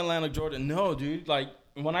 From Atlanta, Georgia. No, dude. Like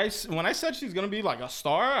when I said she's gonna be like a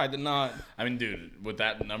star, I did not. I mean, dude, with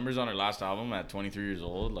that numbers on her last album at 23 years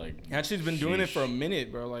old, like. And she's been doing it for a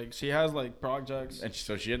minute, bro. Like she has like projects. And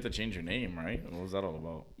so she had to change her name, right? What was that all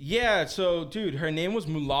about? Yeah. So, dude, her name was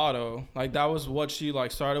Mulatto. Like that was what she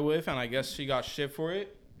like started with, and I guess she got shit for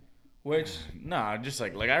it. Which Nah, just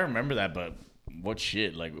like I remember that, but what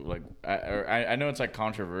shit? Like I know it's like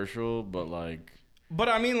controversial, but like. But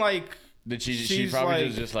I mean, like. Did she probably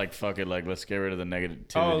like, just like fuck it, like let's get rid of the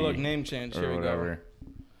negativity. Oh look, name change or whatever.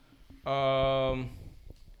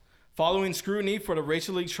 Following scrutiny for the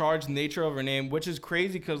racially charged nature of her name, which is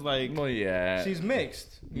crazy because like, well, yeah, she's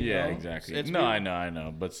mixed. Yeah, know? Exactly. It's no, weird. I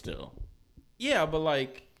know, but still. Yeah, but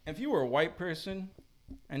like, if you were a white person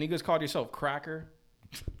and you just called yourself Cracker,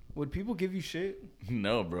 would people give you shit?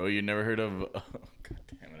 No, bro. You never heard of? Oh, God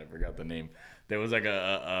damn it! I forgot the name. There was like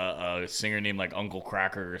a singer named like Uncle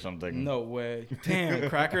Cracker or something. No way. Damn,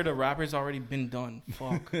 Cracker the rapper's already been done.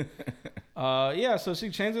 Fuck. Yeah, so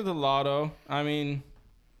she changed it to Lotto. I mean,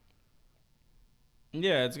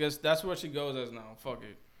 yeah, it's just that's what she goes as now. Fuck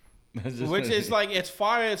it. Which is like it's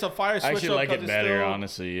fire. It's a fire switch. I actually like it better, still,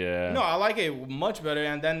 honestly. Yeah. No, I like it much better.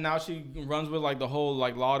 And then now she runs with like the whole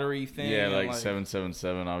like lottery thing. Yeah, and, like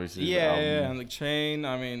 777, obviously. Yeah, and the chain.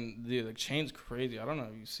 I mean, dude, the chain's crazy. I don't know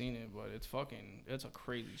if you've seen it, but it's a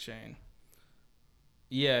crazy chain.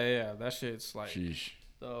 Yeah, that shit's like Sheesh.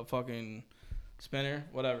 the fucking spinner,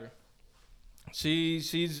 whatever.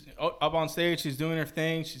 She's up on stage. She's doing her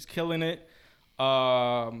thing. She's killing it.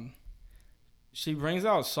 She brings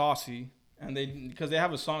out Saucy, and because they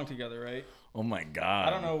have a song together, right? Oh my God. I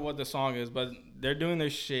don't know what the song is, but they're doing their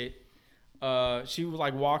shit. She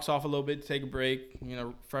like walks off a little bit to take a break,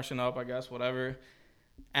 freshen up, I guess, whatever.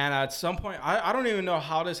 And at some point, I don't even know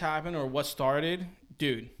how this happened or what started.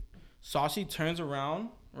 Dude, Saucy turns around,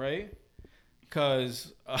 right?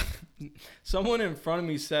 Because someone in front of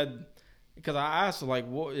me said, because I asked, like,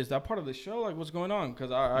 what is that part of the show? Like, what's going on?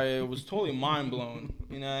 Because I was totally mind blown,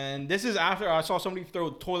 and this is after I saw somebody throw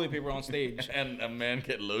toilet paper on stage. And a man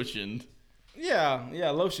get lotioned. Yeah,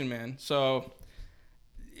 lotion man. So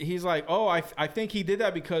he's like, oh, I think he did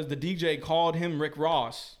that because the DJ called him Rick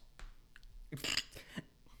Ross.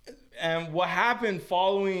 And what happened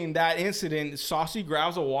following that incident, Saucy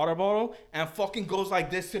grabs a water bottle and fucking goes like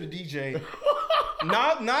this to the DJ.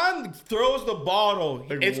 Not throws the bottle.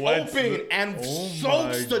 Like, it's open and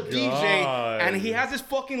soaks the DJ. And he has his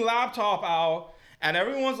fucking laptop out. And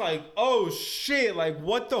everyone's like, oh shit, like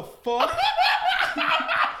what the fuck?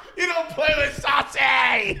 You don't play with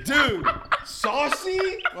Saucy! Dude, Saucy?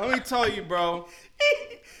 Let me tell you, bro.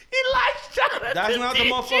 He likes Jonathan. That's not the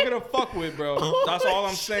DJ. motherfucker to fuck with, bro. Oh That's all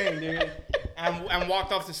I'm shit. saying, dude. And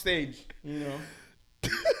walked off the stage,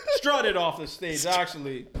 Strutted off the stage,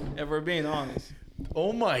 actually, if we're being honest.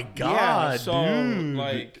 Oh my God, so, dude.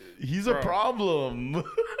 like, he's bro. a problem.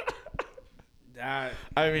 That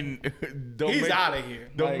I mean, he's out of here.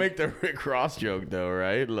 Don't Like, make the Rick Ross joke though,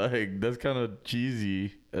 right? Like that's kind of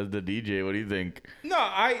cheesy as the DJ. What do you think? No,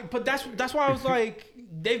 but that's why I was like,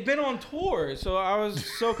 they've been on tour, so I was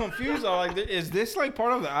so confused. I was like, is this like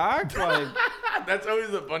part of the act? Like, That's always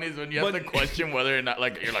the funniest when you have to question whether or not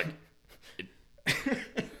like you're like.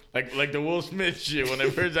 Like the Will Smith shit when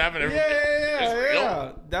it first happened.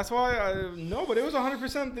 Yeah. That's why no, but it was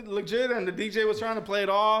 100% legit, and the DJ was trying to play it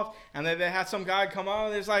off, and then they had some guy come out,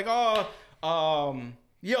 and it's like, yo,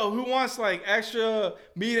 who wants like extra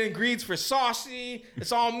meet and greets for Saucy?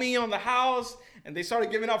 It's all me on the house, and they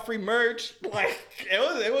started giving out free merch. Like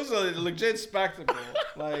it was a legit spectacle.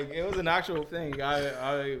 Like it was an actual thing.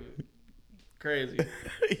 I crazy.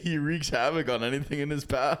 He wreaks havoc on anything in his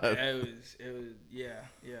path. It was yeah.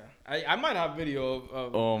 I might have video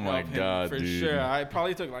of Oh my of him God, for dude. sure. I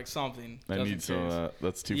probably took like something. I just in need some of case. that.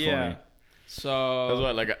 That's too Yeah. funny. So That's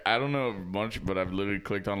why, like, I don't know much, but I've literally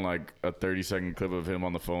clicked on like a 30-second clip of him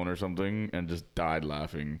on the phone or something and just died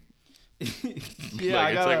laughing. yeah,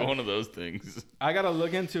 Like, it's like one of those things. I gotta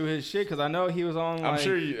look into his shit because I know he was on. Like, I'm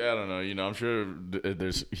sure. I don't know. I'm sure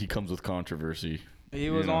he comes with controversy. he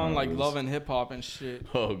was you know on how like it is. Love and Hip Hop and shit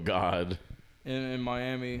Oh God. in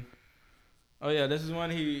Miami. Oh yeah, this is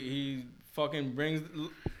when he fucking brings.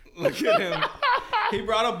 Look at him. He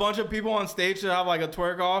brought a bunch of people on stage to have like a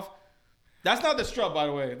twerk off. That's not the strut, by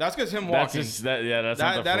the way. That's because him That's walking. just, that's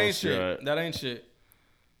not the that full ain't shit. strut. That ain't shit.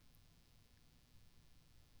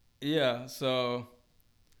 Yeah, so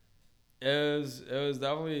it was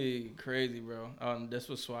definitely crazy, bro. This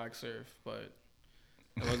was Swag Surf, but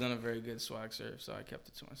it wasn't a very good Swag Surf, so I kept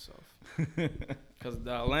it to myself. Because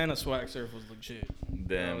the Atlanta Swag Surf was legit.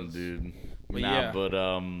 Damn, dude. But Nah, yeah. but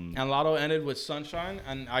And Lotto ended with Sunshine,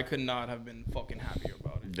 and I could not have been fucking happier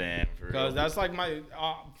about Damn, for real. Because that's like my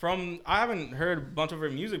I haven't heard a bunch of her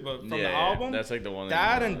music, but from the album, that's like the one.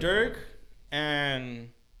 that and Dirk, and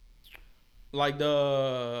like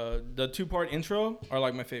the 2-part intro are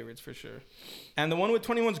like my favorites for sure. And the one with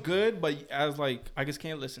 21's good, but as like I just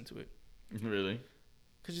can't listen to it. Really?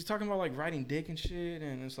 Because she's talking about like riding dick and shit,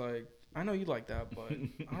 and it's like, I know you like that, but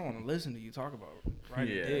I don't want to listen to you talk about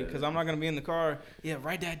riding dick, because I'm not going to be in the car,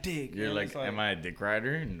 ride that dick. You're like, am I a dick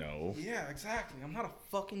rider? No. Yeah, exactly. I'm not a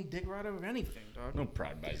fucking dick rider of anything, dog. No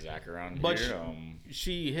Pride by Zach around but here.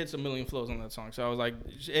 She hits a million flows on that song, so I was like,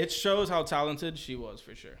 it shows how talented she was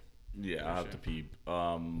for sure. Yeah, I'll have to peep.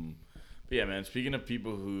 But yeah, man, speaking of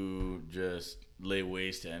people who just lay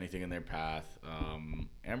waste to anything in their path,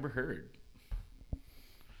 Amber Heard.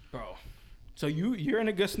 Bro. So you're in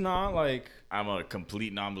a guess not like I'm a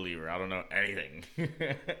complete non-believer. I don't know anything.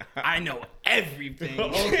 I know everything.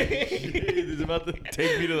 It's about to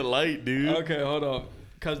take me to the light, dude. Okay, hold on.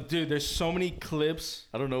 Cause dude, there's so many clips.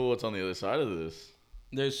 I don't know what's on the other side of this.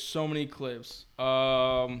 There's so many clips.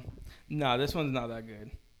 Nah, this one's not that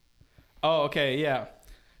good. Oh, okay, yeah.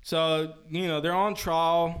 So, they're on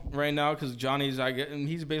trial right now because Johnny's,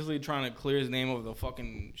 he's basically trying to clear his name of the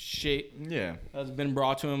fucking shit that's been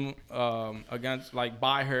brought to him against, like,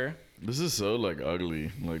 by her. This is so, like,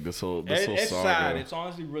 ugly. Like, this whole it's saga. sad. It's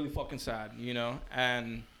honestly really fucking sad,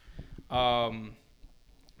 And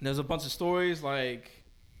there's a bunch of stories, like...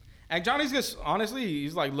 And Johnny's just, honestly,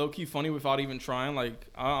 he's, like, low-key funny without even trying. Like,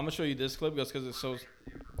 I'm going to show you this clip just because it's so...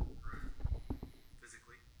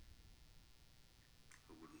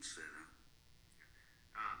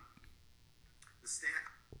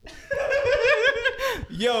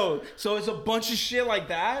 Yo, so it's a bunch of shit like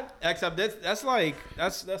that. Except that's Why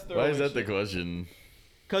is that the question?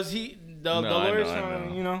 Because the lawyer's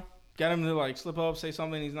trying to, get him to like slip up, say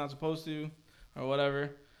something he's not supposed to, or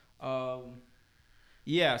whatever.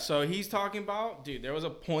 Yeah, so he's talking about, dude. There was a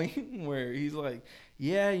point where he's like,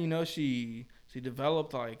 yeah, she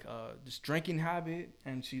developed like this drinking habit,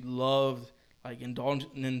 and she loved like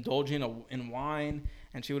indulging in wine,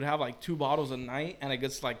 and she would have like 2 bottles a night, and it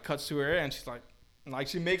gets like cuts to her, and she's like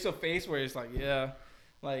she makes a face where it's like, yeah,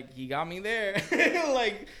 like he got me there.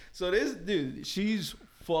 Like, so this dude, she's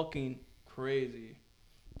fucking crazy.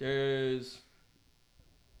 There's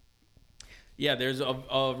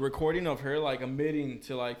a recording of her like admitting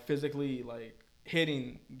to like physically like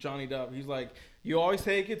hitting Johnny Depp. He's like, you always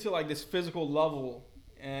take it to like this physical level.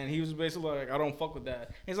 And he was basically like, I don't fuck with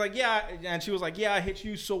that. He's like, yeah. And she was like, yeah, I hit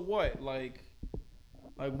you. So what? Like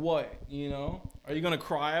what? Are you going to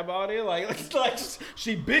cry about it? Like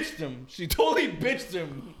she bitched him. She totally bitched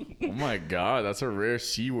him. Oh my God. That's a rare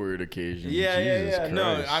C word occasion. Yeah, Jesus Christ.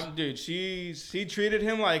 No, dude, she treated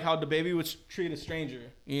him like how the baby would treat a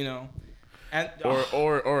stranger, And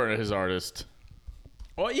or his artist.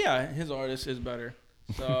 Well, yeah, his artist is better.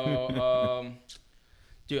 So,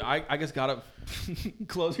 dude, I just gotta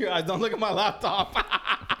close your eyes. Don't look at my laptop.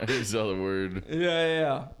 I didn't sell the word.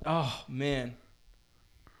 Yeah. Oh man.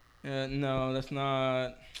 No, that's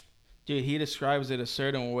not. Dude, he describes it a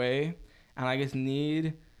certain way, and I just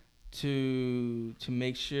need to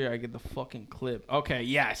make sure I get the fucking clip. Okay.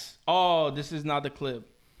 Yes. Oh, this is not the clip.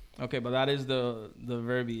 Okay, but that is the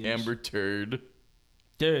verbiage. Amber Turd.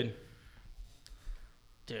 Dude.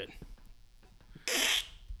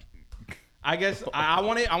 I guess I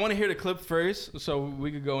want to hear the clip first so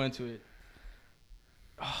we could go into it.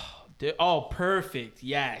 Oh, dude. Oh, perfect.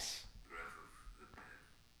 Yes.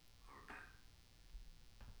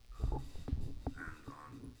 And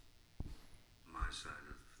on my side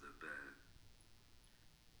of the bed,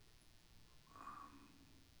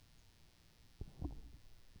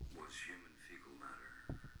 was human fecal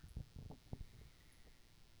matter.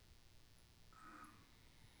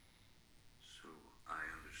 So I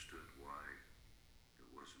understood why it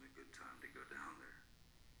wasn't a good time to go down there.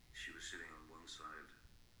 She was sitting on one side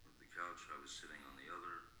of the couch, I was sitting on the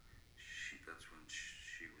other. That's when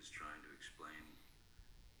she was trying to explain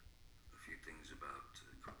a few things about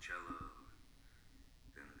Coachella,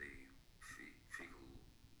 then the fecal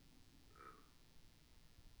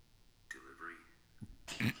delivery,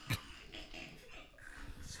 and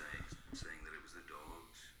saying that it was the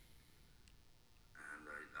dogs. And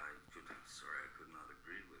I could not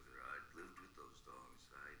agree with her. I lived with those dogs.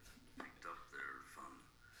 I picked up their fun.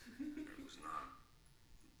 It was not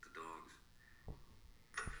the dogs.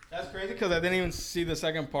 That's crazy because I didn't even see the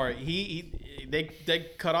second part.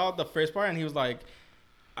 They cut out the first part and he was like,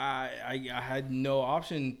 I had no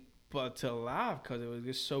option but to laugh because it was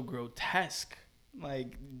just so grotesque.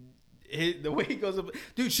 Like the way he goes up,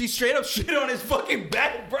 dude, she straight up shit on his fucking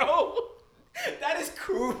bed, bro. That is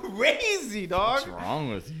crazy, What's dog. wrong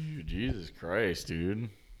with you? Jesus Christ, dude.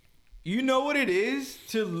 You know what it is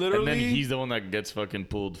to literally. And then he's the one that gets fucking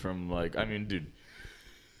pulled from, like, I mean, dude.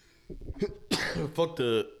 Fuck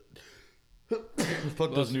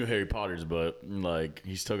those new Harry Potters, but, like,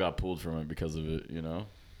 he still got pulled from it because of it, you know?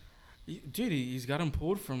 Dude, he's got him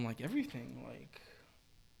pulled from, like, everything. Like,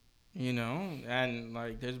 you know? And,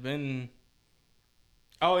 like, there's been.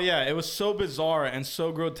 Oh, yeah. It was so bizarre and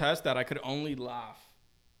so grotesque that I could only laugh.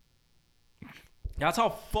 That's how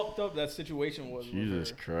fucked up that situation was.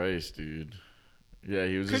 Jesus Christ, dude. Yeah,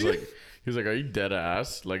 he was Could just you- like, he was like, are you dead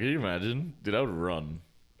ass? Like, can you imagine? Dude, I would run.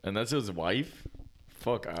 And that's his wife?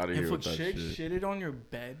 Fuck out of here If a with that chick shit. shitted on your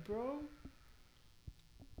bed, bro,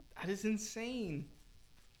 that is insane.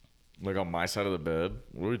 Like, on my side of the bed?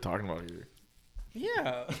 What are we talking about here?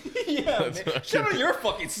 Yeah. Yeah, man. fucking- Shit on your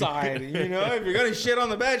fucking side, you know? If you're gonna shit on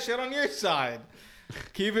the bed, shit on your side.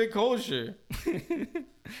 Keep it kosher.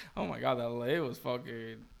 Oh my god, that lay was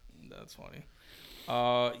fucking. That's funny.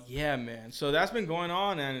 Yeah, man. So that's been going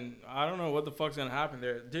on, and I don't know what the fuck's gonna happen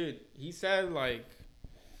there, dude. He said like,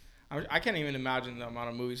 I can't even imagine the amount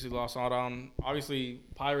of movies he lost out on. Obviously,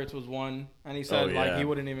 Pirates was one, and he said Oh, like yeah. he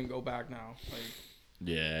wouldn't even go back now. Like,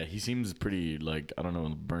 Yeah, he seems pretty, like, I don't know,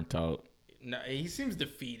 burnt out. no, he seems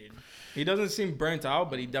defeated. He doesn't seem burnt out,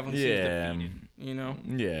 but he definitely Yeah. seems defeated. You know,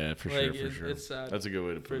 Yeah, for Like, sure, for sure. it's sad. That's a good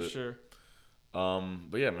way to for put it. sure.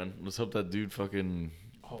 But yeah, man, let's hope that dude fucking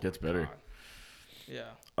Oh gets my better. God.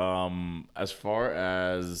 Yeah. As far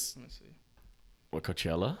as Let me see. what,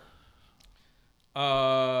 Coachella?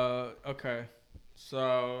 Okay.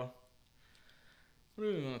 So, what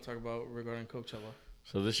do we want to talk about regarding Coachella?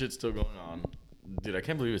 So this shit's still going on. Dude, I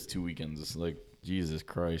can't believe it's 2 weekends. It's like, Jesus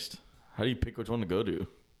Christ. How do you pick which one to go to?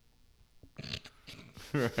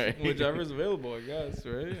 Right? Whichever's available, I guess,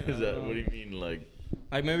 right? Is that, what do you mean, like?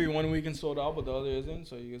 Like maybe one weekend sold out, but the other isn't.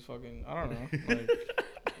 So you just fucking, I don't know. Like,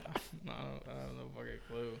 I don't know, fucking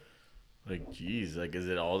clue. Like, geez, like, is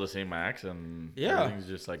it all the same acts and Yeah. everything's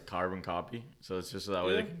just like carbon copy? So it's just so that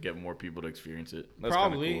way Yeah. they can get more people to experience it. That's kinda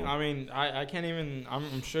Probably. cool. I mean, I can't even.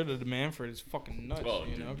 I'm sure the demand for it is fucking nuts. Oh,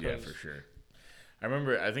 you dude, know, yeah, 'cause for sure. I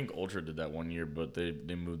remember, I think Ultra did that one year, but they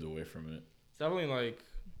moved away from it. It's definitely like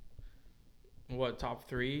what top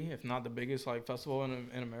 3, if not the biggest like festival in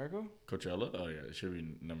America. Coachella? Oh, yeah, it should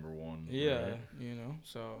be number 1. Yeah, right? you know.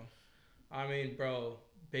 So, I mean, bro,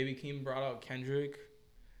 Baby Keem brought out Kendrick.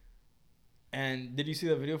 And did you see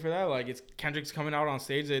the video for that? Like, it's Kendrick's coming out on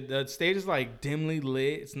stage. The stage is like dimly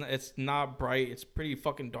lit. It's not bright. It's pretty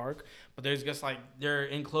fucking dark. But there's just like they're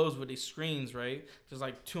enclosed with these screens, right? There's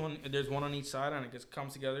like there's one on each side, and it just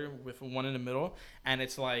comes together with one in the middle. And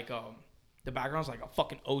it's like the background's like a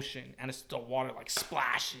fucking ocean, and it's the water like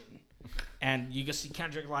splashing. And you just see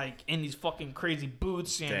Kendrick like in these fucking crazy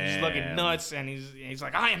boots, and he's looking Damn. nuts, and he's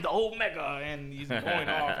like, I am the Omega, and he's going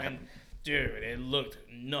off, and dude, it looked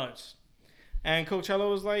nuts. And Coachella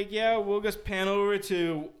was like, yeah, we'll just pan over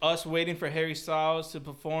to us waiting for Harry Styles to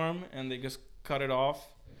perform, and they just cut it off,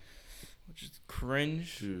 which is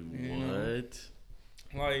cringe. Dude, you know? what?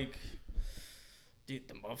 Like, dude,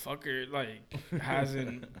 the motherfucker like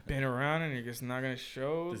hasn't been around, and you're just not gonna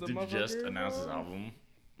show This the dude motherfucker. just announced his bro? album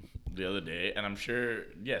the other day, and I'm sure,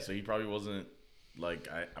 yeah, so he probably wasn't, like,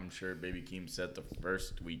 I'm sure Baby Keem said the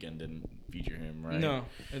first weekend didn't feature him, right? No,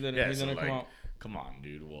 it didn't. Yeah, he so, didn't like, come out. come on,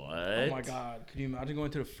 dude, what? Oh my god, could you imagine going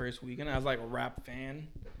to the first weekend as like a rap fan,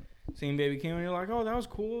 seeing Baby Keem, and you're like, oh, that was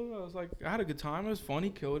cool. I was like, I had a good time. It was fun. He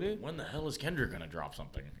killed it. When the hell is Kendrick gonna drop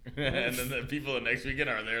something? And then the people the next weekend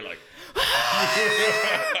are there like,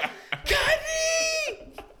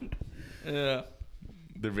 Yeah.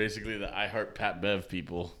 they're basically the I Heart Pat Bev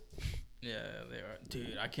people. Yeah, they are.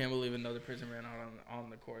 Dude, I can't believe another person ran out on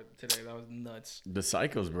the court today. That was nuts. The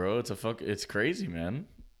psychos, bro. It's crazy, man.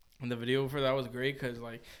 And the video for that was great because,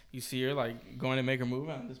 like, you see her, like, going to make her move,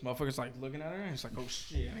 and this motherfucker's, like, looking at her, and he's like, oh,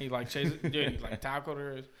 shit. And he, like, chases, dude, he, like, tackled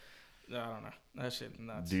her. I don't know. That shit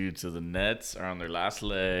nuts. Dude, so the Nets are on their last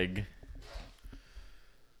leg.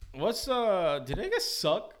 What's, did they get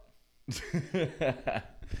suck?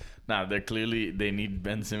 Nah, they need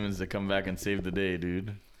Ben Simmons to come back and save the day,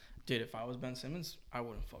 dude. Dude, if I was Ben Simmons, I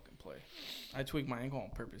wouldn't fucking play. I tweaked my ankle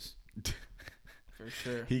on purpose. For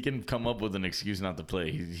sure. He can come up with an excuse not to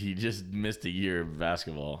play. He just missed a year of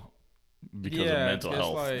basketball because of Yeah, mental it's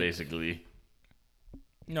health, like- basically.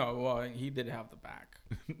 No, well, he did have the back.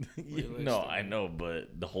 No, I know,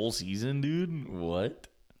 but the whole season, dude, what?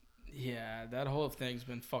 Yeah, that whole thing's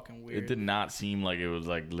been fucking weird. It did not seem like it was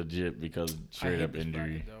like legit because I straight hate up this injury.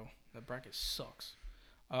 bracket, though. That bracket sucks.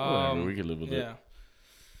 Whatever, we can live with it. Yeah.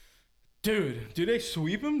 Dude, do they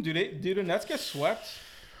sweep him? Do the Nets get swept?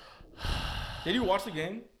 Did you watch the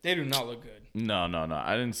game? They do not look good. No.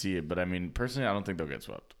 I didn't see it, but I mean, personally, I don't think they'll get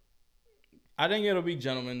swept. I think it'll be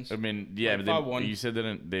gentlemen's. I mean, yeah, Like but 5-1. you said they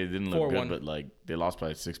didn't look 4-1. good, but like they lost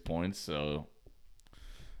by 6 points, so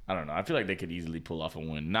I don't know. I feel like they could easily pull off a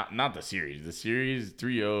win. Not the series. The series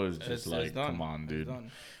 3-0 is just It's done. come on, It's dude.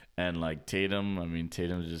 done. And like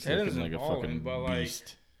Tatum's just Tatum's looking like a balling, fucking but, like,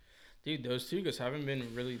 beast. Dude, those two guys haven't been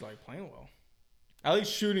really like playing well. At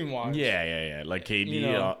least shooting wise. Yeah. Like KD You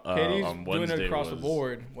know, KD's on doing Wednesday it across the was-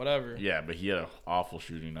 board, whatever. Yeah, but he had an awful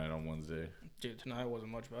shooting night on Wednesday. Dude, tonight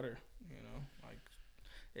wasn't much better. You know,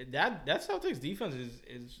 like that Celtics defense is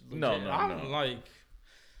legit. No. I'm like,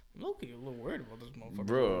 I'm low-key a little worried about this motherfucker.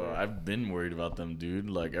 Bro, I've been worried about them, dude.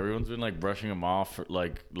 Like everyone's been like brushing them off for,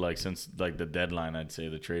 like since like the deadline, I'd say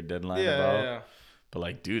the trade deadline. yeah. But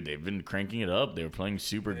like, dude, they've been cranking it up. They were playing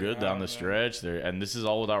super They good down the have, stretch. And this is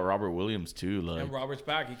all without Robert Williams too. Like, And Robert's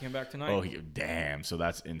back. He came back tonight. oh, damn. So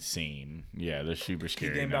that's insane. Yeah, they're super he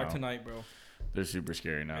scary came now. back tonight, bro. They're super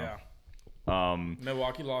scary now. Yeah.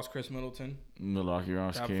 Milwaukee lost Chris Middleton. Milwaukee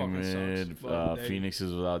Ross That came fucking in. sucks, but they- Phoenix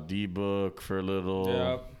is without D-Book for a little.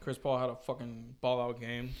 Yeah. Chris Paul had a fucking ball out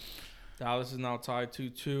game. Dallas is now tied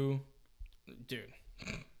 2-2. Dude.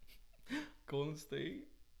 Golden State.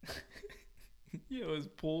 Yo, is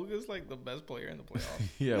Poole just like the best player in the playoffs?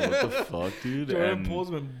 Yeah, what the fuck, dude? Jordan And- Poole's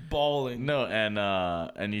been balling. No,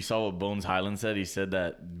 and you saw what Bones Highland said. He said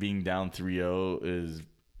that being down 3-0 is,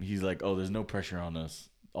 he's like, oh, there's no pressure on us.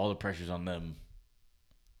 All the pressure's on them.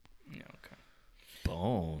 Yeah, okay.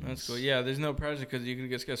 Bones. That's cool. Yeah, there's no pressure because you can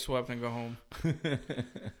just get swept and go home.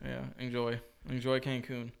 Yeah, enjoy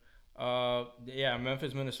Cancun. Yeah,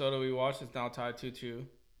 Memphis, Minnesota. We watched. It's now tied 2-2.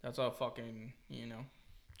 That's all fucking, you know.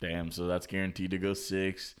 Damn, so that's guaranteed to go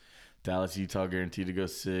 6. Dallas, Utah guaranteed to go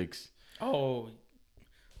 6. Oh,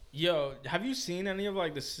 yo, have you seen any of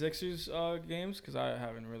like the Sixers games? Because I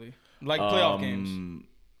haven't really like playoff games.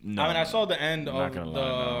 No, I mean, I saw the end I'm of not gonna lie,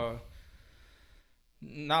 no.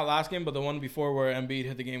 not last game, but the one before where Embiid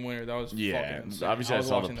hit the game winner. That was Yeah, fucking insane. obviously I was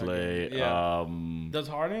saw the watching that play. game. Yeah. Is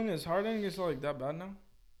Is Harden just like that bad now?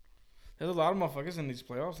 There's a lot of motherfuckers in these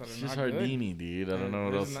playoffs that are it's just not good. Hardini, dude. I don't know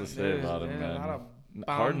what else to say about him, There's a lot man. of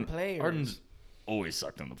bomb players. Harden's always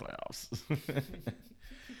sucked in the playoffs.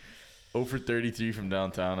 0 for 33 from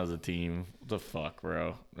downtown as a team. What the fuck,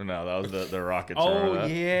 bro? No, that was the Rockets. Oh that?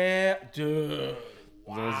 yeah, dude.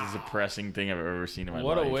 That was the depressing thing I've ever seen in my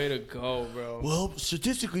What life. a way to go, bro. Well,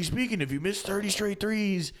 statistically speaking, if you miss 30 straight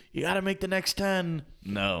threes, you got to make the next 10.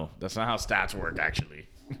 No, that's not how stats work, actually.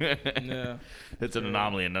 Yeah, It's an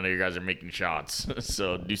anomaly, and none of you guys are making shots.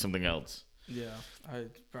 So do something else. yeah,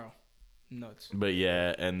 bro, nuts. But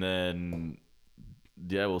yeah, and then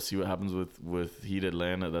we'll see what happens with Heat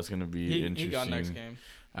Atlanta. That's gonna be interesting. He got next game.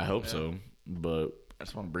 I hope Yeah. so, but I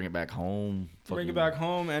just want to bring it back home. Bring it Fucking back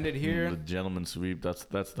home. End it here. The gentleman sweep. That's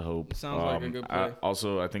the hope. Sounds like a good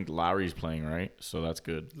play. I think Lowry's playing, right? So that's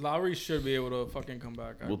good. Lowry should be able to fucking come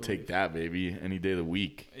back. We'll take that, baby, any day of the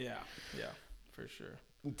week. Yeah, for sure.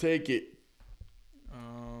 We'll take it.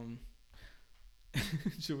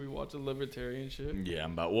 Should we watch a libertarian shit? Yeah,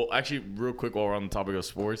 I'm about. Well, actually, real quick while we're on the topic of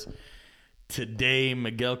sports, today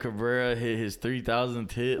Miguel Cabrera hit his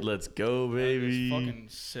 3,000th hit. Let's go, baby! That is fucking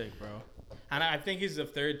sick, bro. And I think he's the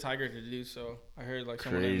third Tiger to do so. I heard like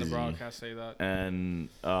someone in the Crazy. broadcast say that. And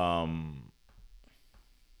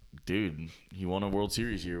dude, he won a World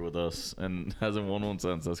Series here with us and hasn't won one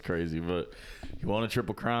since. That's crazy, but he won a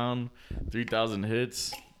Triple Crown, 3,000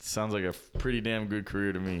 hits. Sounds like a pretty damn good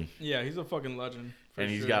career to me. Yeah, he's a fucking legend. And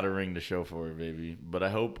he's got a ring to show for it, baby. But I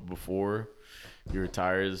hope before he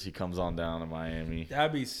retires, he comes on down to Miami.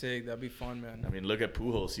 That'd be sick. That'd be fun, man. I mean, look at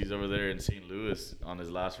Pujols. He's over there in St. Louis on his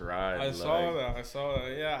last ride. I saw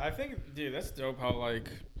that. Yeah, I think, dude, that's dope how like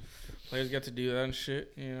players get to do that and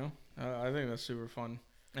shit. You know, I think that's super fun.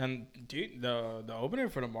 And dude, the opener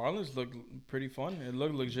for the Marlins looked pretty fun. It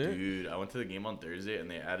looked legit. Dude, I went to the game on Thursday and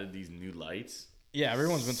they added these new lights. Yeah,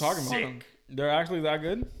 everyone's been talking about them. Sick. They're actually that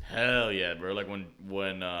good. Hell yeah, bro! Like when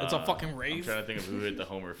It's a fucking rave. I'm trying to think of who hit the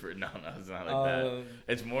homer for. No, it's not like that.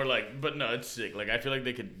 It's more like, but no, it's sick. Like I feel like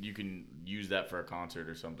you can use that for a concert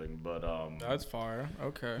or something. But That's fire.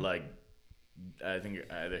 Okay. like I think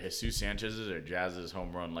either Jesus Sanchez's or Jazz's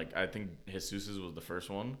home run. Like I think Jesus's was the first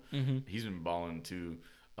one. Mm-hmm. He's been balling too.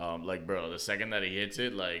 Like bro, the second that he hits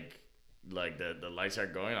it, like the lights are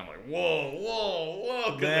going. I'm like,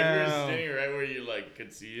 whoa, because like we were Damn. standing right where you like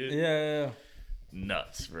could see it. Yeah.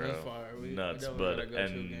 Nuts, bro. That's fire. We Nuts, definitely but gotta go to a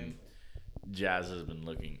and game. Jazz has been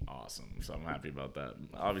looking awesome, so I'm happy about that.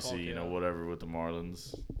 Obviously, fuck you know, yeah. whatever with the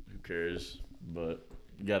Marlins, who cares? But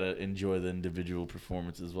you gotta enjoy the individual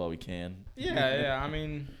performances while we can. Yeah.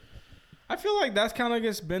 I I feel like that's kind of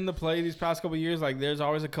just been the play these past couple of years. Like, there's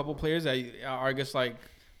always a couple players that are just like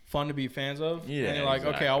fun to be fans of. Yeah, and you're like,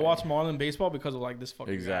 exactly. okay, I'll watch Marlin baseball because of like this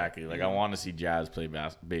fucking Exactly. guy. Like You I know? want to see Jazz play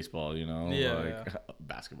baseball. You know. Yeah, Like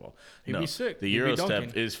basketball. He'd be sick. The He'd be Euro dunking.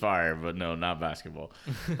 step is fire, but no, not basketball.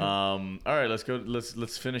 All right, let's go.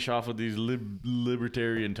 Let's finish off with these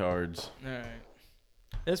libertarian tards. All right.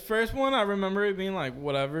 This first one, I remember it being like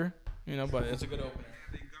whatever, you know, but it's a good opener.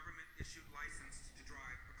 Have a government-issued license to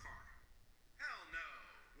drive a car. Hell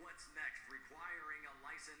no. What's next? Requiring a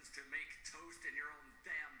license to make toast in your own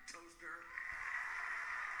damn toaster?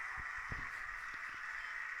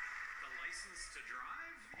 The license to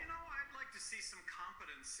drive? You know, I'd like to see some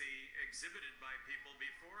competency exhibited by people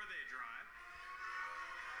before they drive.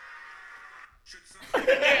 Should someone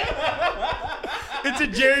It's a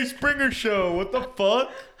Jerry Springer show. What the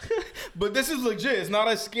fuck? But this is legit. It's not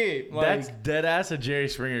Escape. Like, That's dead ass a Jerry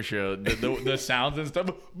Springer show. The sounds and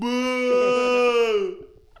stuff. Boo!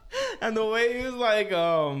 and the way he was like,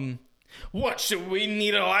 what should we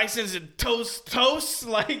need a license to toast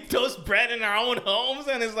like toast bread in our own homes?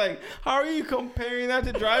 And it's like, how are you comparing that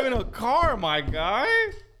to driving a car, my guy?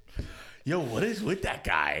 Yo, what is with that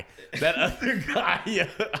guy? That other guy. Yeah,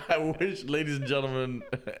 I wish, ladies and gentlemen,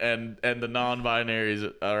 and the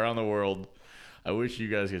non-binaries around the world, I wish you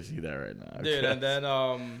guys could see that right now. Dude, and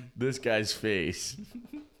then this guy's face.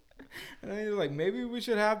 and then he was like, maybe we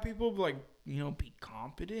should have people like, you know, be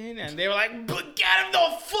competent. And they were like, but get him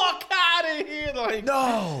the fuck out of here. Like,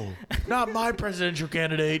 No, not my presidential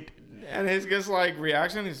candidate. and his just like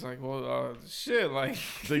reaction, he's like, well, shit, like,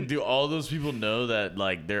 It's like, do all those people know that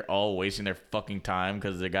like they're all wasting their fucking time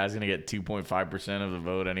because the guy's gonna get 2.5% of the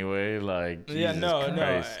vote anyway? Like, yeah, Jesus no,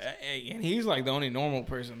 Christ. and he's like the only normal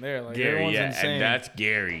person there. Like, Gary, everyone's yeah, insane. and that's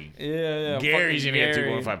Gary. yeah, Gary's fucking gonna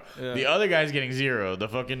Gary. get 2.5. Yeah. The other guy's getting 0. The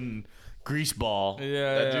fucking grease ball.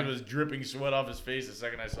 Yeah, that yeah. dude was dripping sweat off his face the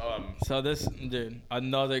second I saw him. So this, dude,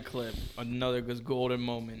 another clip, another just golden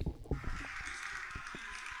moment. The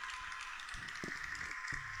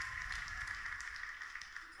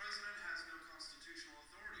president has no constitutional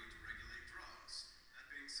authority to regulate drugs. That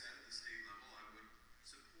being said, at the state level, I would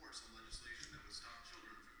support some legislation that would stop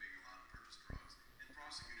children from being allowed to purchase drugs and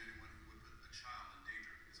prosecute anyone who would put a child in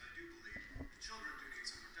danger. Because I do believe children do need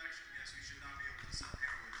some protection. Yes, we should not be able to sell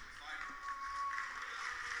heroin to a 5-year-old.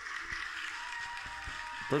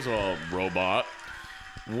 First of all, robot.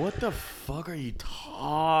 What the fuck are you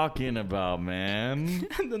talking about, man?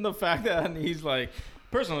 And then the fact that he's like,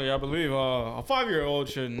 personally, I believe a 5-year-old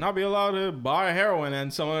should not be allowed to buy heroin,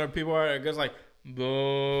 and some other people are just like,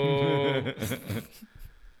 boo.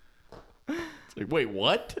 It's like, wait,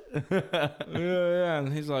 what? Yeah,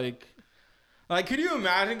 and he's like, could you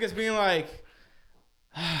imagine just being like,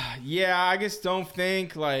 yeah, I just don't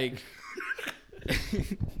think like.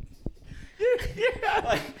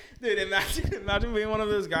 Like, dude, imagine being one of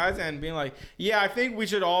those guys and being like, yeah, I think we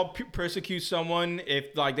should all persecute someone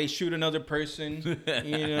if like they shoot another person,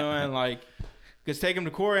 you know, and like just take him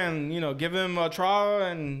to court and, you know, give him a trial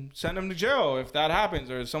and send him to jail if that happens,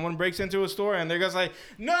 or someone breaks into a store and they're just like,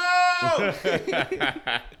 no.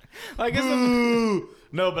 Like, it's Boo!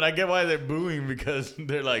 No, but I get why they're booing, because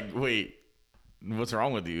they're like, wait, what's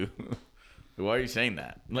wrong with you? Why are you saying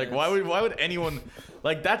that? Like, why would anyone,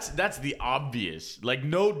 like, that's the obvious. Like,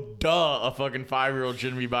 no duh, a fucking 5-year-old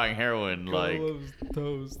shouldn't be buying heroin. Like,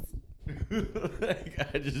 toast. like,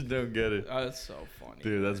 I just don't get it. That's so funny.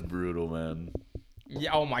 Dude, that's brutal, man.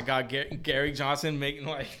 Yeah. Oh my God, Gary Johnson making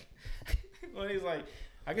like, when he's like,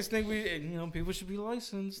 I just think people should be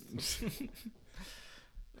licensed.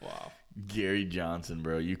 Wow. Gary Johnson,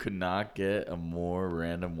 bro. You could not get a more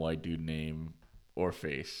random white dude name or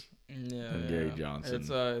face. Yeah. than Gary Johnson.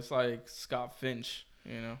 It's like Scott Finch,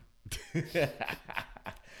 you know.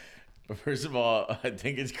 First of all, I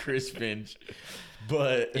think it's Chris Finch,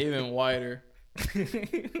 but Even whiter.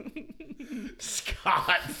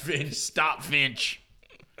 Scott Finch, Stop Finch.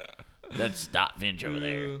 That's Stop Finch over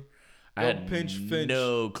there. I had Pinch Finch.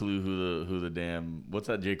 no clue who the damn, what's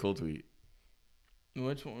that J. Cole tweet?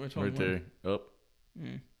 Which one? Right there. Up.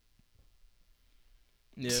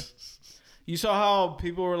 Yeah. You saw how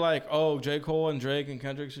people were like, "Oh, J. Cole and Drake and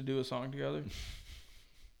Kendrick should do a song together."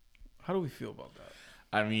 How do we feel about that?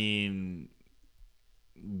 I mean,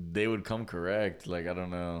 they would come correct. Like, I don't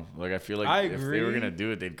know. Like, I feel like I if they were agree. gonna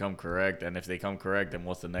do it, they'd come correct. And if they come correct, then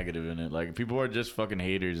what's the negative in it? Like, people are just fucking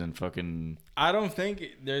haters and fucking. I don't think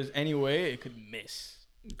there's any way it could miss.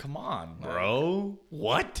 Come on, bro.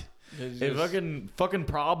 What? There's It just- fucking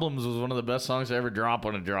Problems was one of the best songs to ever drop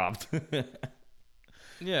when it dropped.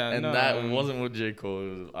 yeah, And no, that wasn't with J. Cole.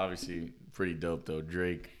 It was obviously pretty dope, though.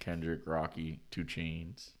 Drake, Kendrick, Rocky, 2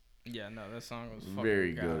 Chainz. Yeah, no, that song was fucking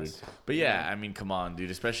Very good. gas. But yeah, I mean, come on,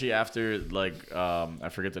 dude. Especially after like I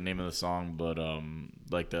forget the name of the song, but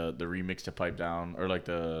like the remix to Pipe Down or like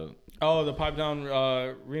the Oh, the Pipe Down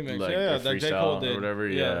remix. like Yeah, the that J. Cole freestyle did. or whatever.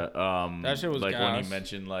 Yeah. That shit was like when he gas.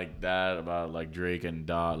 mentioned like that about like Drake and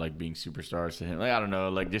Dot like being superstars to him. Like I don't know,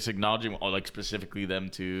 like just acknowledging like specifically them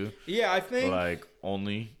too. Yeah, I think Like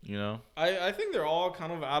only, you know. I think they're all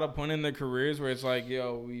kind of at a point in their careers where it's like,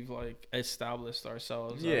 yo, we've like established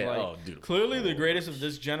ourselves. Yeah, as, like, oh, dude, of clearly the greatest of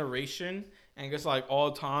this generation, and just like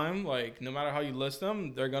all time, like no matter how you list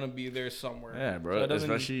them, they're gonna be there somewhere. Yeah, bro. So it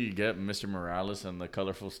doesn't- Especially you get Mr. Morales and the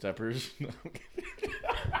Colorful Steppers.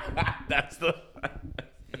 That's the.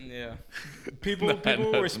 Yeah. People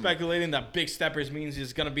were speculating that Big Steppers means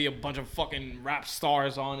there's gonna be a bunch of fucking rap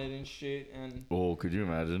stars on it and shit, and Oh, could you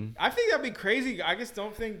imagine? I think that'd be crazy. I just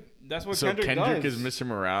don't think that's what So Kendrick is does. Mr.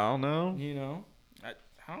 Morale now. You know, I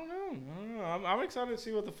don't know. I'm excited to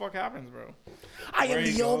see what the fuck happens, bro. I Where am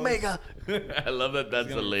he the goes. Omega. I love that. That's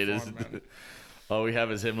the gonna be latest. fun, man. All we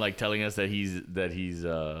have is him like telling us that he's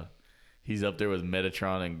up there with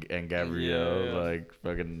Metatron and Gabrielle. Yeah. Like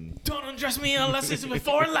fucking. Don't undress me unless it's with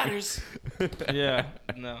 4 letters. Yeah,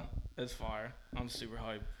 no, it's fire. I'm super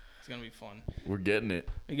hyped. It's gonna be fun. We're getting it.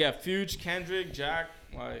 You got Fuge, Kendrick, Jack.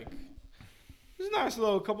 Like, it's a nice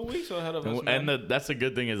little couple weeks ahead of us, man. And that's the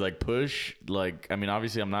good thing is like Push. Like I mean,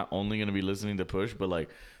 obviously I'm not only gonna be listening to Push, but like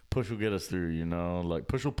Push will get us through. You know, like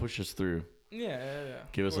Push will push us through. Yeah.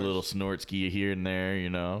 Give of us a course. little snort ski here and there. You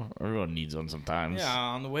know, everyone needs one sometimes. Yeah,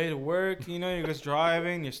 on the way to work, you know, you're just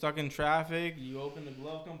driving, you're stuck in traffic, you open the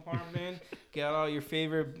glove compartment, get out your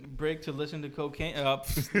favorite break to listen to cocaine.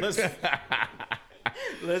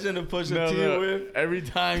 Listen to Pusha T with. Every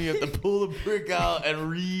time you have to pull the brick out and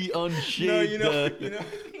re-unshake No,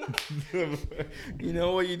 you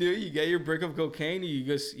know what you do? You get your brick of cocaine,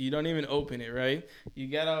 you don't even open it, right? You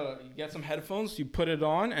get some headphones, you put it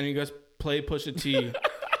on, and you just play Pusha T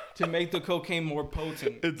to make the cocaine more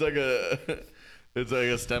potent. It's like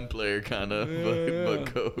a stem player kind of,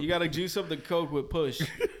 but coke. You gotta juice up the coke with Push.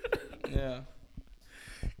 Yeah.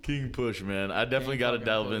 King Push, man. I definitely got to fucking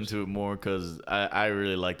delve Push. into it more because I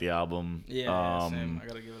really like the album. Yeah, same. I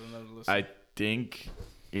gotta give it another listen. I think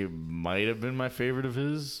it might have been my favorite of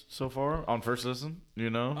his so far on first listen. You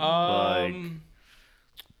know,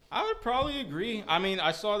 I would probably agree. I mean,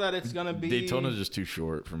 I saw that it's gonna be Daytona's just too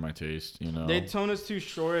short for my taste. You know, Daytona's too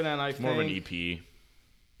short, and I think more of an E EP.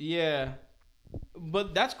 Yeah,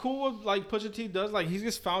 but that's cool. What like Pusha T does, like he's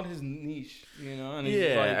just found his niche, you know. And he's just,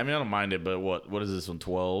 Yeah, like, I mean I don't mind it, but what is this one?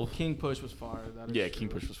 12? King Push was fire. That is Yeah, true. King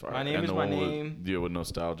Push was fire. My Name And Is the My one with- Name. Deal with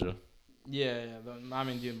nostalgia. Yeah. I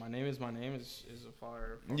mean, dude, My Name Is My Name is a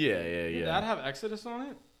fire. Yeah, Did that have Exodus on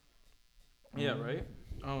it? Yeah, right.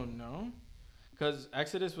 Oh no, because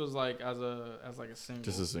Exodus was like as a single.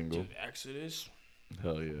 Just a single. Dude, Exodus.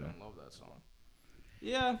 Hell yeah. I love that song.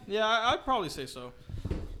 Yeah, I'd probably say so.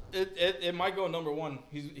 It might go number 1.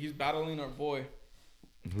 He's battling our boy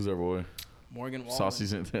Who's our boy? Morgan Wallen. Saucy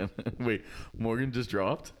Santana. Wait, Morgan just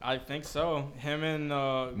dropped? I think so. Him and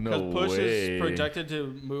No because Push way. is projected to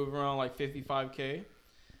move around like 55K.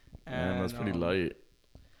 Man, that's pretty light.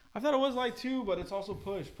 I thought it was like 2, but it's also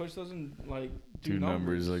Push. Push doesn't like do Two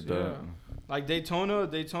numbers like that. Yeah. Like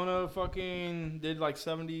Daytona fucking did like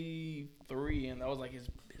 73, and that was like his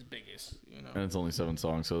biggest, you know. And it's only 7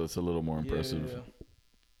 songs, so that's a little more impressive. Yeah.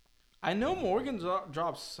 I know Morgan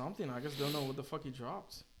dropped something. I just don't know what the fuck he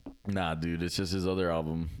dropped. Nah, dude, it's just his other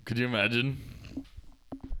album. Could you imagine?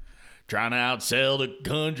 Trying to outsell the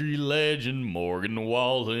country legend Morgan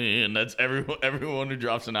Wallen. That's everyone who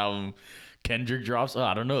drops an album. Kendrick drops. Oh,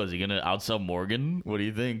 I don't know. Is he gonna outsell Morgan? What do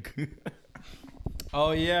you think?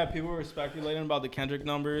 Oh yeah, people were speculating about the Kendrick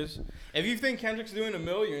numbers. If you think Kendrick's doing $1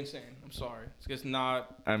 million, you're insane. I'm sorry. It's just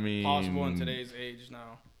not I mean, possible in today's age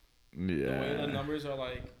now. The way the Yeah. numbers are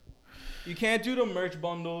like, you can't do the merch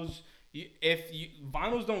bundles.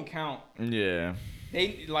 Vinyls don't count. Yeah.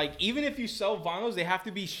 They like even if you sell vinyls, they have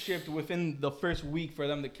to be shipped within the first week for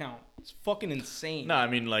them to count. It's fucking insane. No, I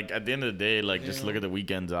mean, like, at the end of the day, like, just Yeah. look at the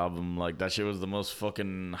Weeknd's album. Like, that shit was the most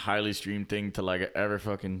fucking highly streamed thing to, like, ever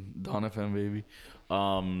fucking Dawn FM, baby.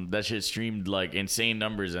 That shit streamed, like, insane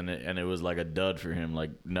numbers, and it was, like, a dud for him, like,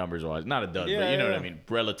 numbers-wise. Not a dud, but you know what I mean?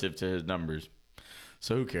 Relative to his numbers.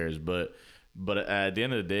 So who cares? But at the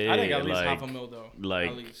end of the day, I think at least like, $500,000 though. like,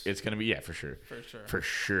 at least. it's going to be, yeah, for sure. For sure. For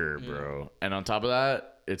sure, bro. And on top of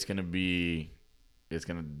that, it's going to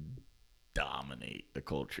dominate the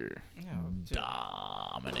culture. Yeah,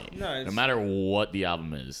 Dominate. No, No matter what the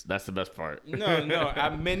album is. That's the best part. no.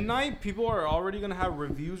 At midnight, people are already gonna have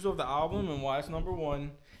reviews of the album and why it's number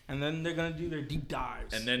one, and then they're gonna do their deep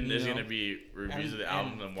dives. And then there's gonna be reviews of the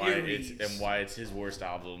album and why it's his worst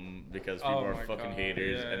album because people are fucking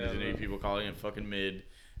haters, and there's gonna be people calling it fucking mid.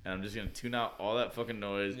 And I'm just gonna tune out all that fucking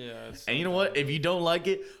noise. Yeah. And you know what? If you don't like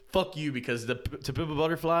it, fuck you, because To Pimp a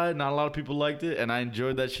Butterfly, not a lot of people liked it, and I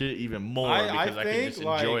enjoyed that shit even more because I could just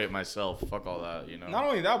enjoy it myself. Fuck all that, you know. Not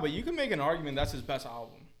only that, but you can make an argument that's his best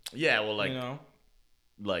album. Yeah, well, like, you know,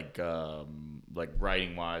 like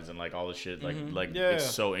writing wise and like all the shit, like Yeah. it's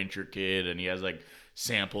so intricate, and he has like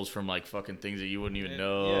samples from like fucking things that you wouldn't even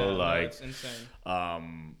know. Yeah, like, it's insane.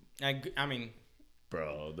 um, I mean,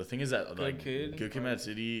 bro, the thing is that like Kid, Good Kid, Mad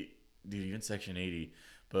City, dude, even Section 80,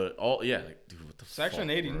 but all like, dude, what the Section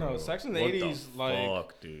fuck, 80, bro? no, Section What 80 the is like,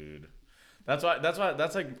 fuck, dude. That's why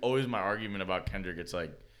that's like always my argument about Kendrick. It's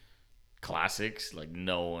like classics, like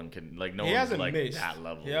no one can, like no He one's hasn't like missed. that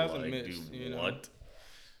level. He hasn't like, missed, dude, you know? what?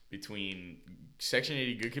 Between Section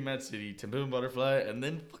 80, Good Kid, Mad City, To Pimp a Butterfly, and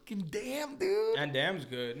then fucking Damn, dude. and Damn's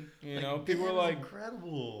good. You Like, know, people Damn are is like,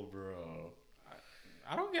 incredible, bro.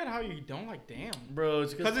 I don't get how you don't like Damn. Bro,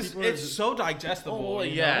 it's Because it's so digestible. Oh, well,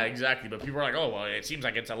 you yeah, know? exactly. But people are like, oh, well, it seems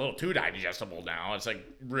like it's a little too digestible now. It's like,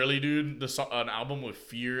 really, dude? An album with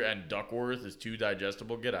Fear and Duckworth is too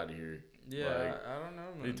digestible? Get out of here. Yeah, Like, I don't know,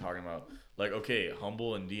 man. what are you talking about? Like, okay,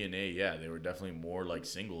 Humble and DNA, yeah, they were definitely more like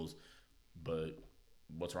singles, but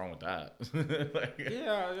what's wrong with that? Like,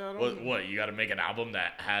 Yeah, I don't. what? You got to make an album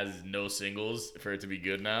that has no singles for it to be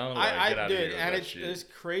good now? Like, I get out of did, here with and that shit. it's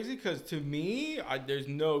crazy because to me, there's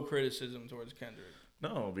no criticism towards Kendrick.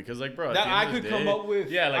 No, because like, bro, at That the end I of the could come day- up with.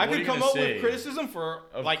 Yeah, like, I what are could you come gonna up say? with criticism for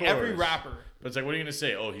Of like every course. rapper. But it's like, what are you gonna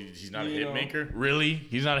say? Oh, he's not a You hit know? maker? Really?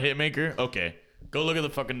 He's not a hit maker? Okay, go look at the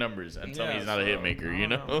fucking numbers and tell me Yeah, he's not a hit so, maker. I You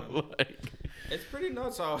don't know? know, Like, It's pretty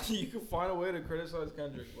nuts how you can find a way to criticize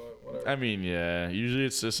Kendrick, but whatever. I mean, yeah. Usually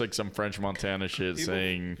it's just like some French Montana shit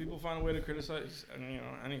saying. People find a way to criticize,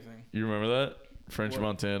 anything. You remember that French What?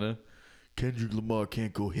 Montana? Kendrick Lamar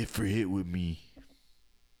can't go hit for hit with me.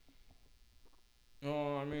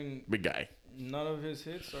 No, I mean, Big guy. none of his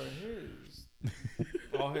hits are his.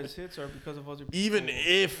 All his hits are because of other people. Even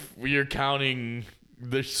if you're counting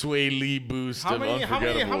the Sway Lee boost how of many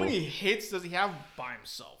Unforgettable. hits does he have by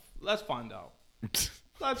himself? Let's find out.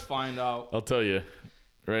 Let's find out. I'll tell you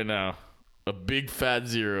right now. A big fat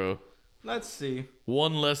 0. Let's see.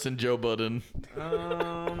 One less than Joe Budden.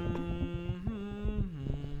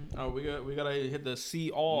 Oh, we gotta hit the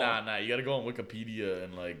see all. Nah. You gotta go on Wikipedia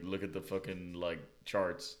and like look at the fucking like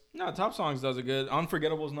charts. No, Top Songs does it good.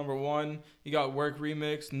 Unforgettable's number one. You got Work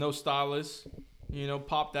Remix, No Stylist.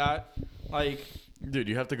 Pop that. Like, Dude,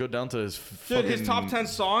 you have to go down to his dude, fucking, his top 10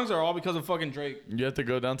 songs are all because of fucking Drake. You have to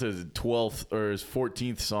go down to his 12th or his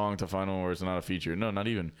 14th song to find one where it's not a feature. No, not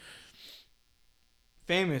even.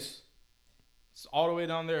 Famous. It's all the way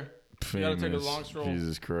down there. You gotta take a Famous. long stroll.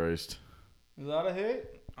 Jesus Christ. Is that a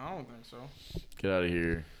hit? I don't think so. Get out of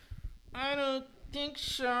here. I don't think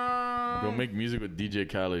so. Go make music with DJ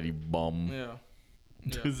Khaled, you bum. Yeah.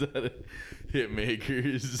 Is that a hit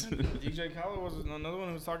makers? DJ Khaled was another one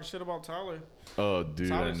who was talking shit about Tyler. Oh, dude,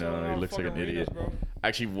 Tyler I selling know. He out looks like an fucking idiot. arenas, bro.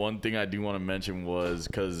 Actually, one thing I do want to mention was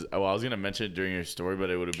because I was gonna mention it during your story, but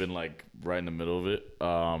it would have been like right in the middle of it.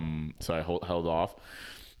 So I held off.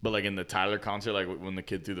 But like in the Tyler concert, like when the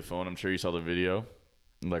kid threw the phone, I'm sure you saw the video,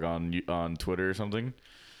 like on Twitter or something.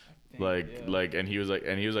 And he was like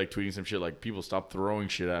tweeting some shit like, people stop throwing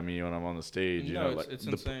shit at me when I'm on the stage. You No, know, it's- like it's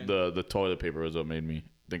insane. the toilet paper was what made me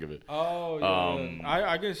think of it. Oh, yeah.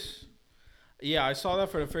 I guess. Yeah, I saw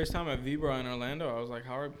that for the first time at Vibra in Orlando. I was like,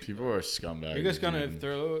 how are People are scumbags. You're just gonna dude.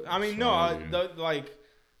 throw. I mean, no, Sorry.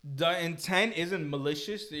 the intent isn't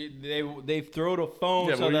malicious. They throw the phone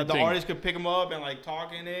Yeah, so what do you that the think? artist could pick them up and like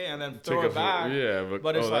talk in it and then Take throw a it back. Yeah,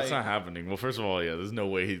 but it's that's like- not happening. Well, first of all, yeah, there's no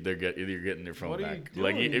way they're getting their phone What are you back.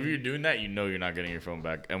 Like, doing? if you're doing that, you know you're not getting your phone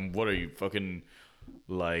back. And what are you fucking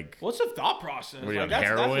like? What's the thought process? What are you Like, on that's a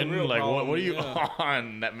heroin? real Like, problem. what are you Yeah.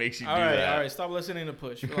 on that makes you do All that? right. Stop listening to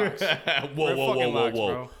Push. Relax. whoa, fucking lax, whoa!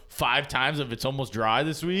 bro. 5 times if it's almost dry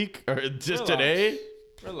this week or just Relax. today?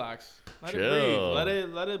 Relax. Let Chill. it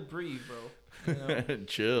breathe. Let it breathe, bro. You know?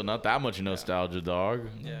 Chill, not that much nostalgia, dog.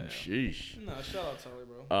 Yeah. Sheesh. No, shout out Tyler,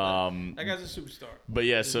 bro. That guy's a superstar. But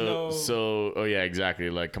yeah, There's oh yeah,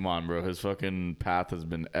 exactly. Like, come on, bro. His fucking path has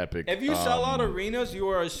been epic. If you sell out arenas, you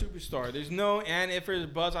are a superstar. There's no and if there's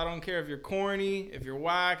buzz. I don't care if you're corny, if you're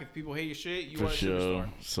whack, if people hate your shit. You for are a sure. superstar.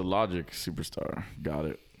 So Logic, superstar. Got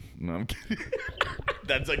it. No, I'm kidding.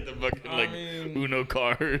 That's like the fucking like mean- Uno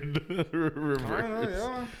card I reverse. don't know,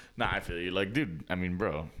 yeah. Nah, I feel you. Like, dude, I mean,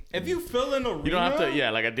 bro. If you fill in arena, You don't have to, yeah,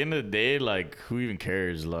 like at the end of the day, like who even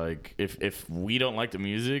cares? Like if we don't like the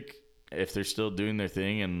music, if they're still doing their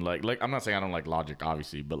thing and like I'm not saying I don't like Logic,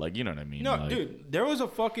 obviously, but like you know what I mean. No, like, dude, there was a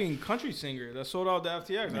fucking country singer that sold out the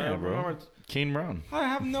FTX. Yeah, bro. Remember. Kane Brown. I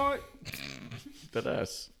have no That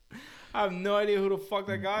ass. I have no idea who the fuck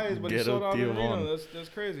that guy is, but he Ghetto sold out the Theo arena. Von. That's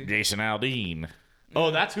crazy. Jason Aldean.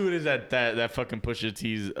 Oh, that's who it is that fucking Pusha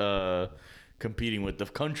T's competing with the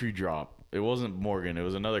country drop. It wasn't Morgan, it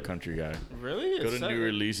was another country guy. Really? Go to new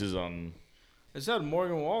releases on It said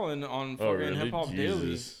Morgan Wallen on fucking Oh really? Hip Hop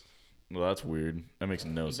Daily. Jesus. Well, that's weird. That makes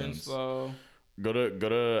no Been sense. slow. Go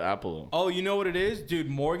to Apple. Oh, you know what it is, dude?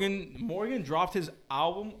 Morgan dropped his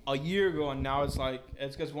album a year ago, and now it's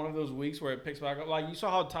just one of those weeks where it picks back up. Like you saw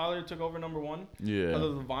how Tyler took over #1 Yeah. because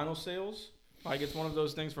of the vinyl sales. Like it's one of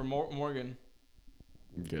those things for Morgan.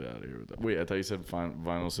 Get out of here with that. Wait, I thought you said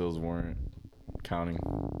vinyl sales weren't counting.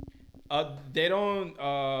 They don't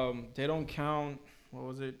count. What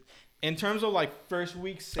was it? In terms of like first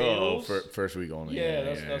week sales. First week only. Yeah,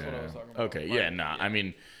 that's what I was talking about. Okay, Like, yeah, nah. I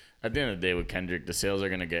mean, at the end of the day with Kendrick, the sales are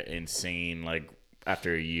gonna get insane. Like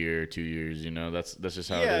after a year, 2 years, you know. That's just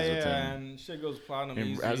how it is with him. and shit goes platinum And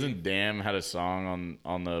easy. hasn't Damn had a song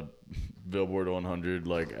on the Billboard 100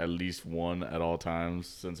 like at least one at all times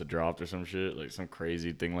since it dropped or some shit, like some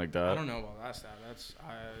crazy thing like that? I don't know about that stat.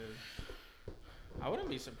 I wouldn't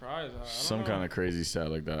be surprised. I don't Some know. kind of crazy stat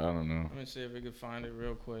like that. I don't know. Let me see if we could find it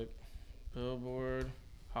real quick. Billboard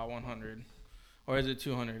Hot 100, or is it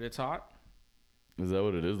 200? It's hot. Is that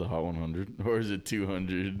what it is, the Hot 100, or is it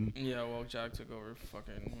 200? Yeah, well, Jack took over.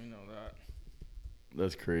 Fucking, we know that.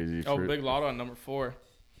 That's crazy. Oh, Big Lotto at number 4.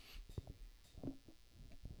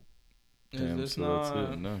 Damn, Is this so not?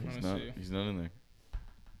 that's it. No, let he's me not. see. He's not in there.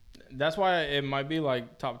 That's why it might be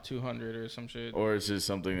like top 200 or some shit. Or it's just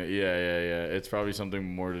something that, yeah. It's probably something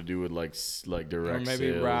more to do with like direct Or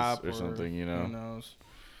maybe sales rap or something, you Who know. knows?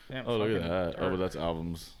 Damn, Oh, look at fucking that. Oh, dirt. but that's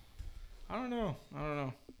albums. I don't know.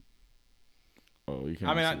 Oh, you can.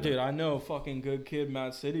 I mean, dude, I know fucking Good Kid,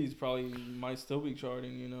 Mad City's probably might still be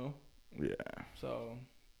charting, you know. Yeah. So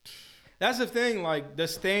that's the thing, like the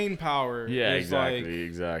staying power. Yeah, is exactly, Like,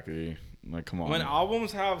 exactly. Like, come on. when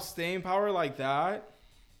albums have staying power like that,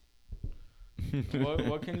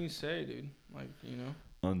 what can you say, dude? Like, you know.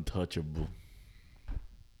 Untouchable.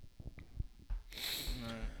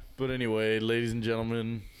 Right. But anyway, ladies and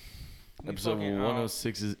gentlemen, We episode fucking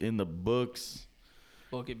 106 is in the books.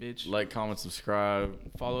 Fuck it, bitch. Like, comment, subscribe.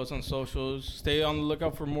 Follow us on socials. Stay on the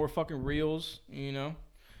lookout for more fucking reels. You know,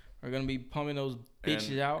 we're gonna be pumping those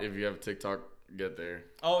bitches And out. If you have TikTok, get there.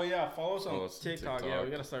 Oh yeah, follow us Follow on us on TikTok. Yeah, TikTok.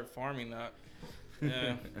 we gotta start farming that.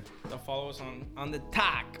 Yeah, so follow us on the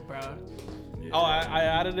talk, bro. Yeah. Oh, I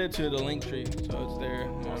added it to the link tree, so it's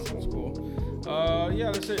there. Yeah, it's cool.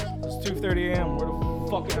 Yeah, that's it. It's 2:30 a.m. We're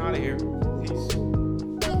the fucking out of here. Peace.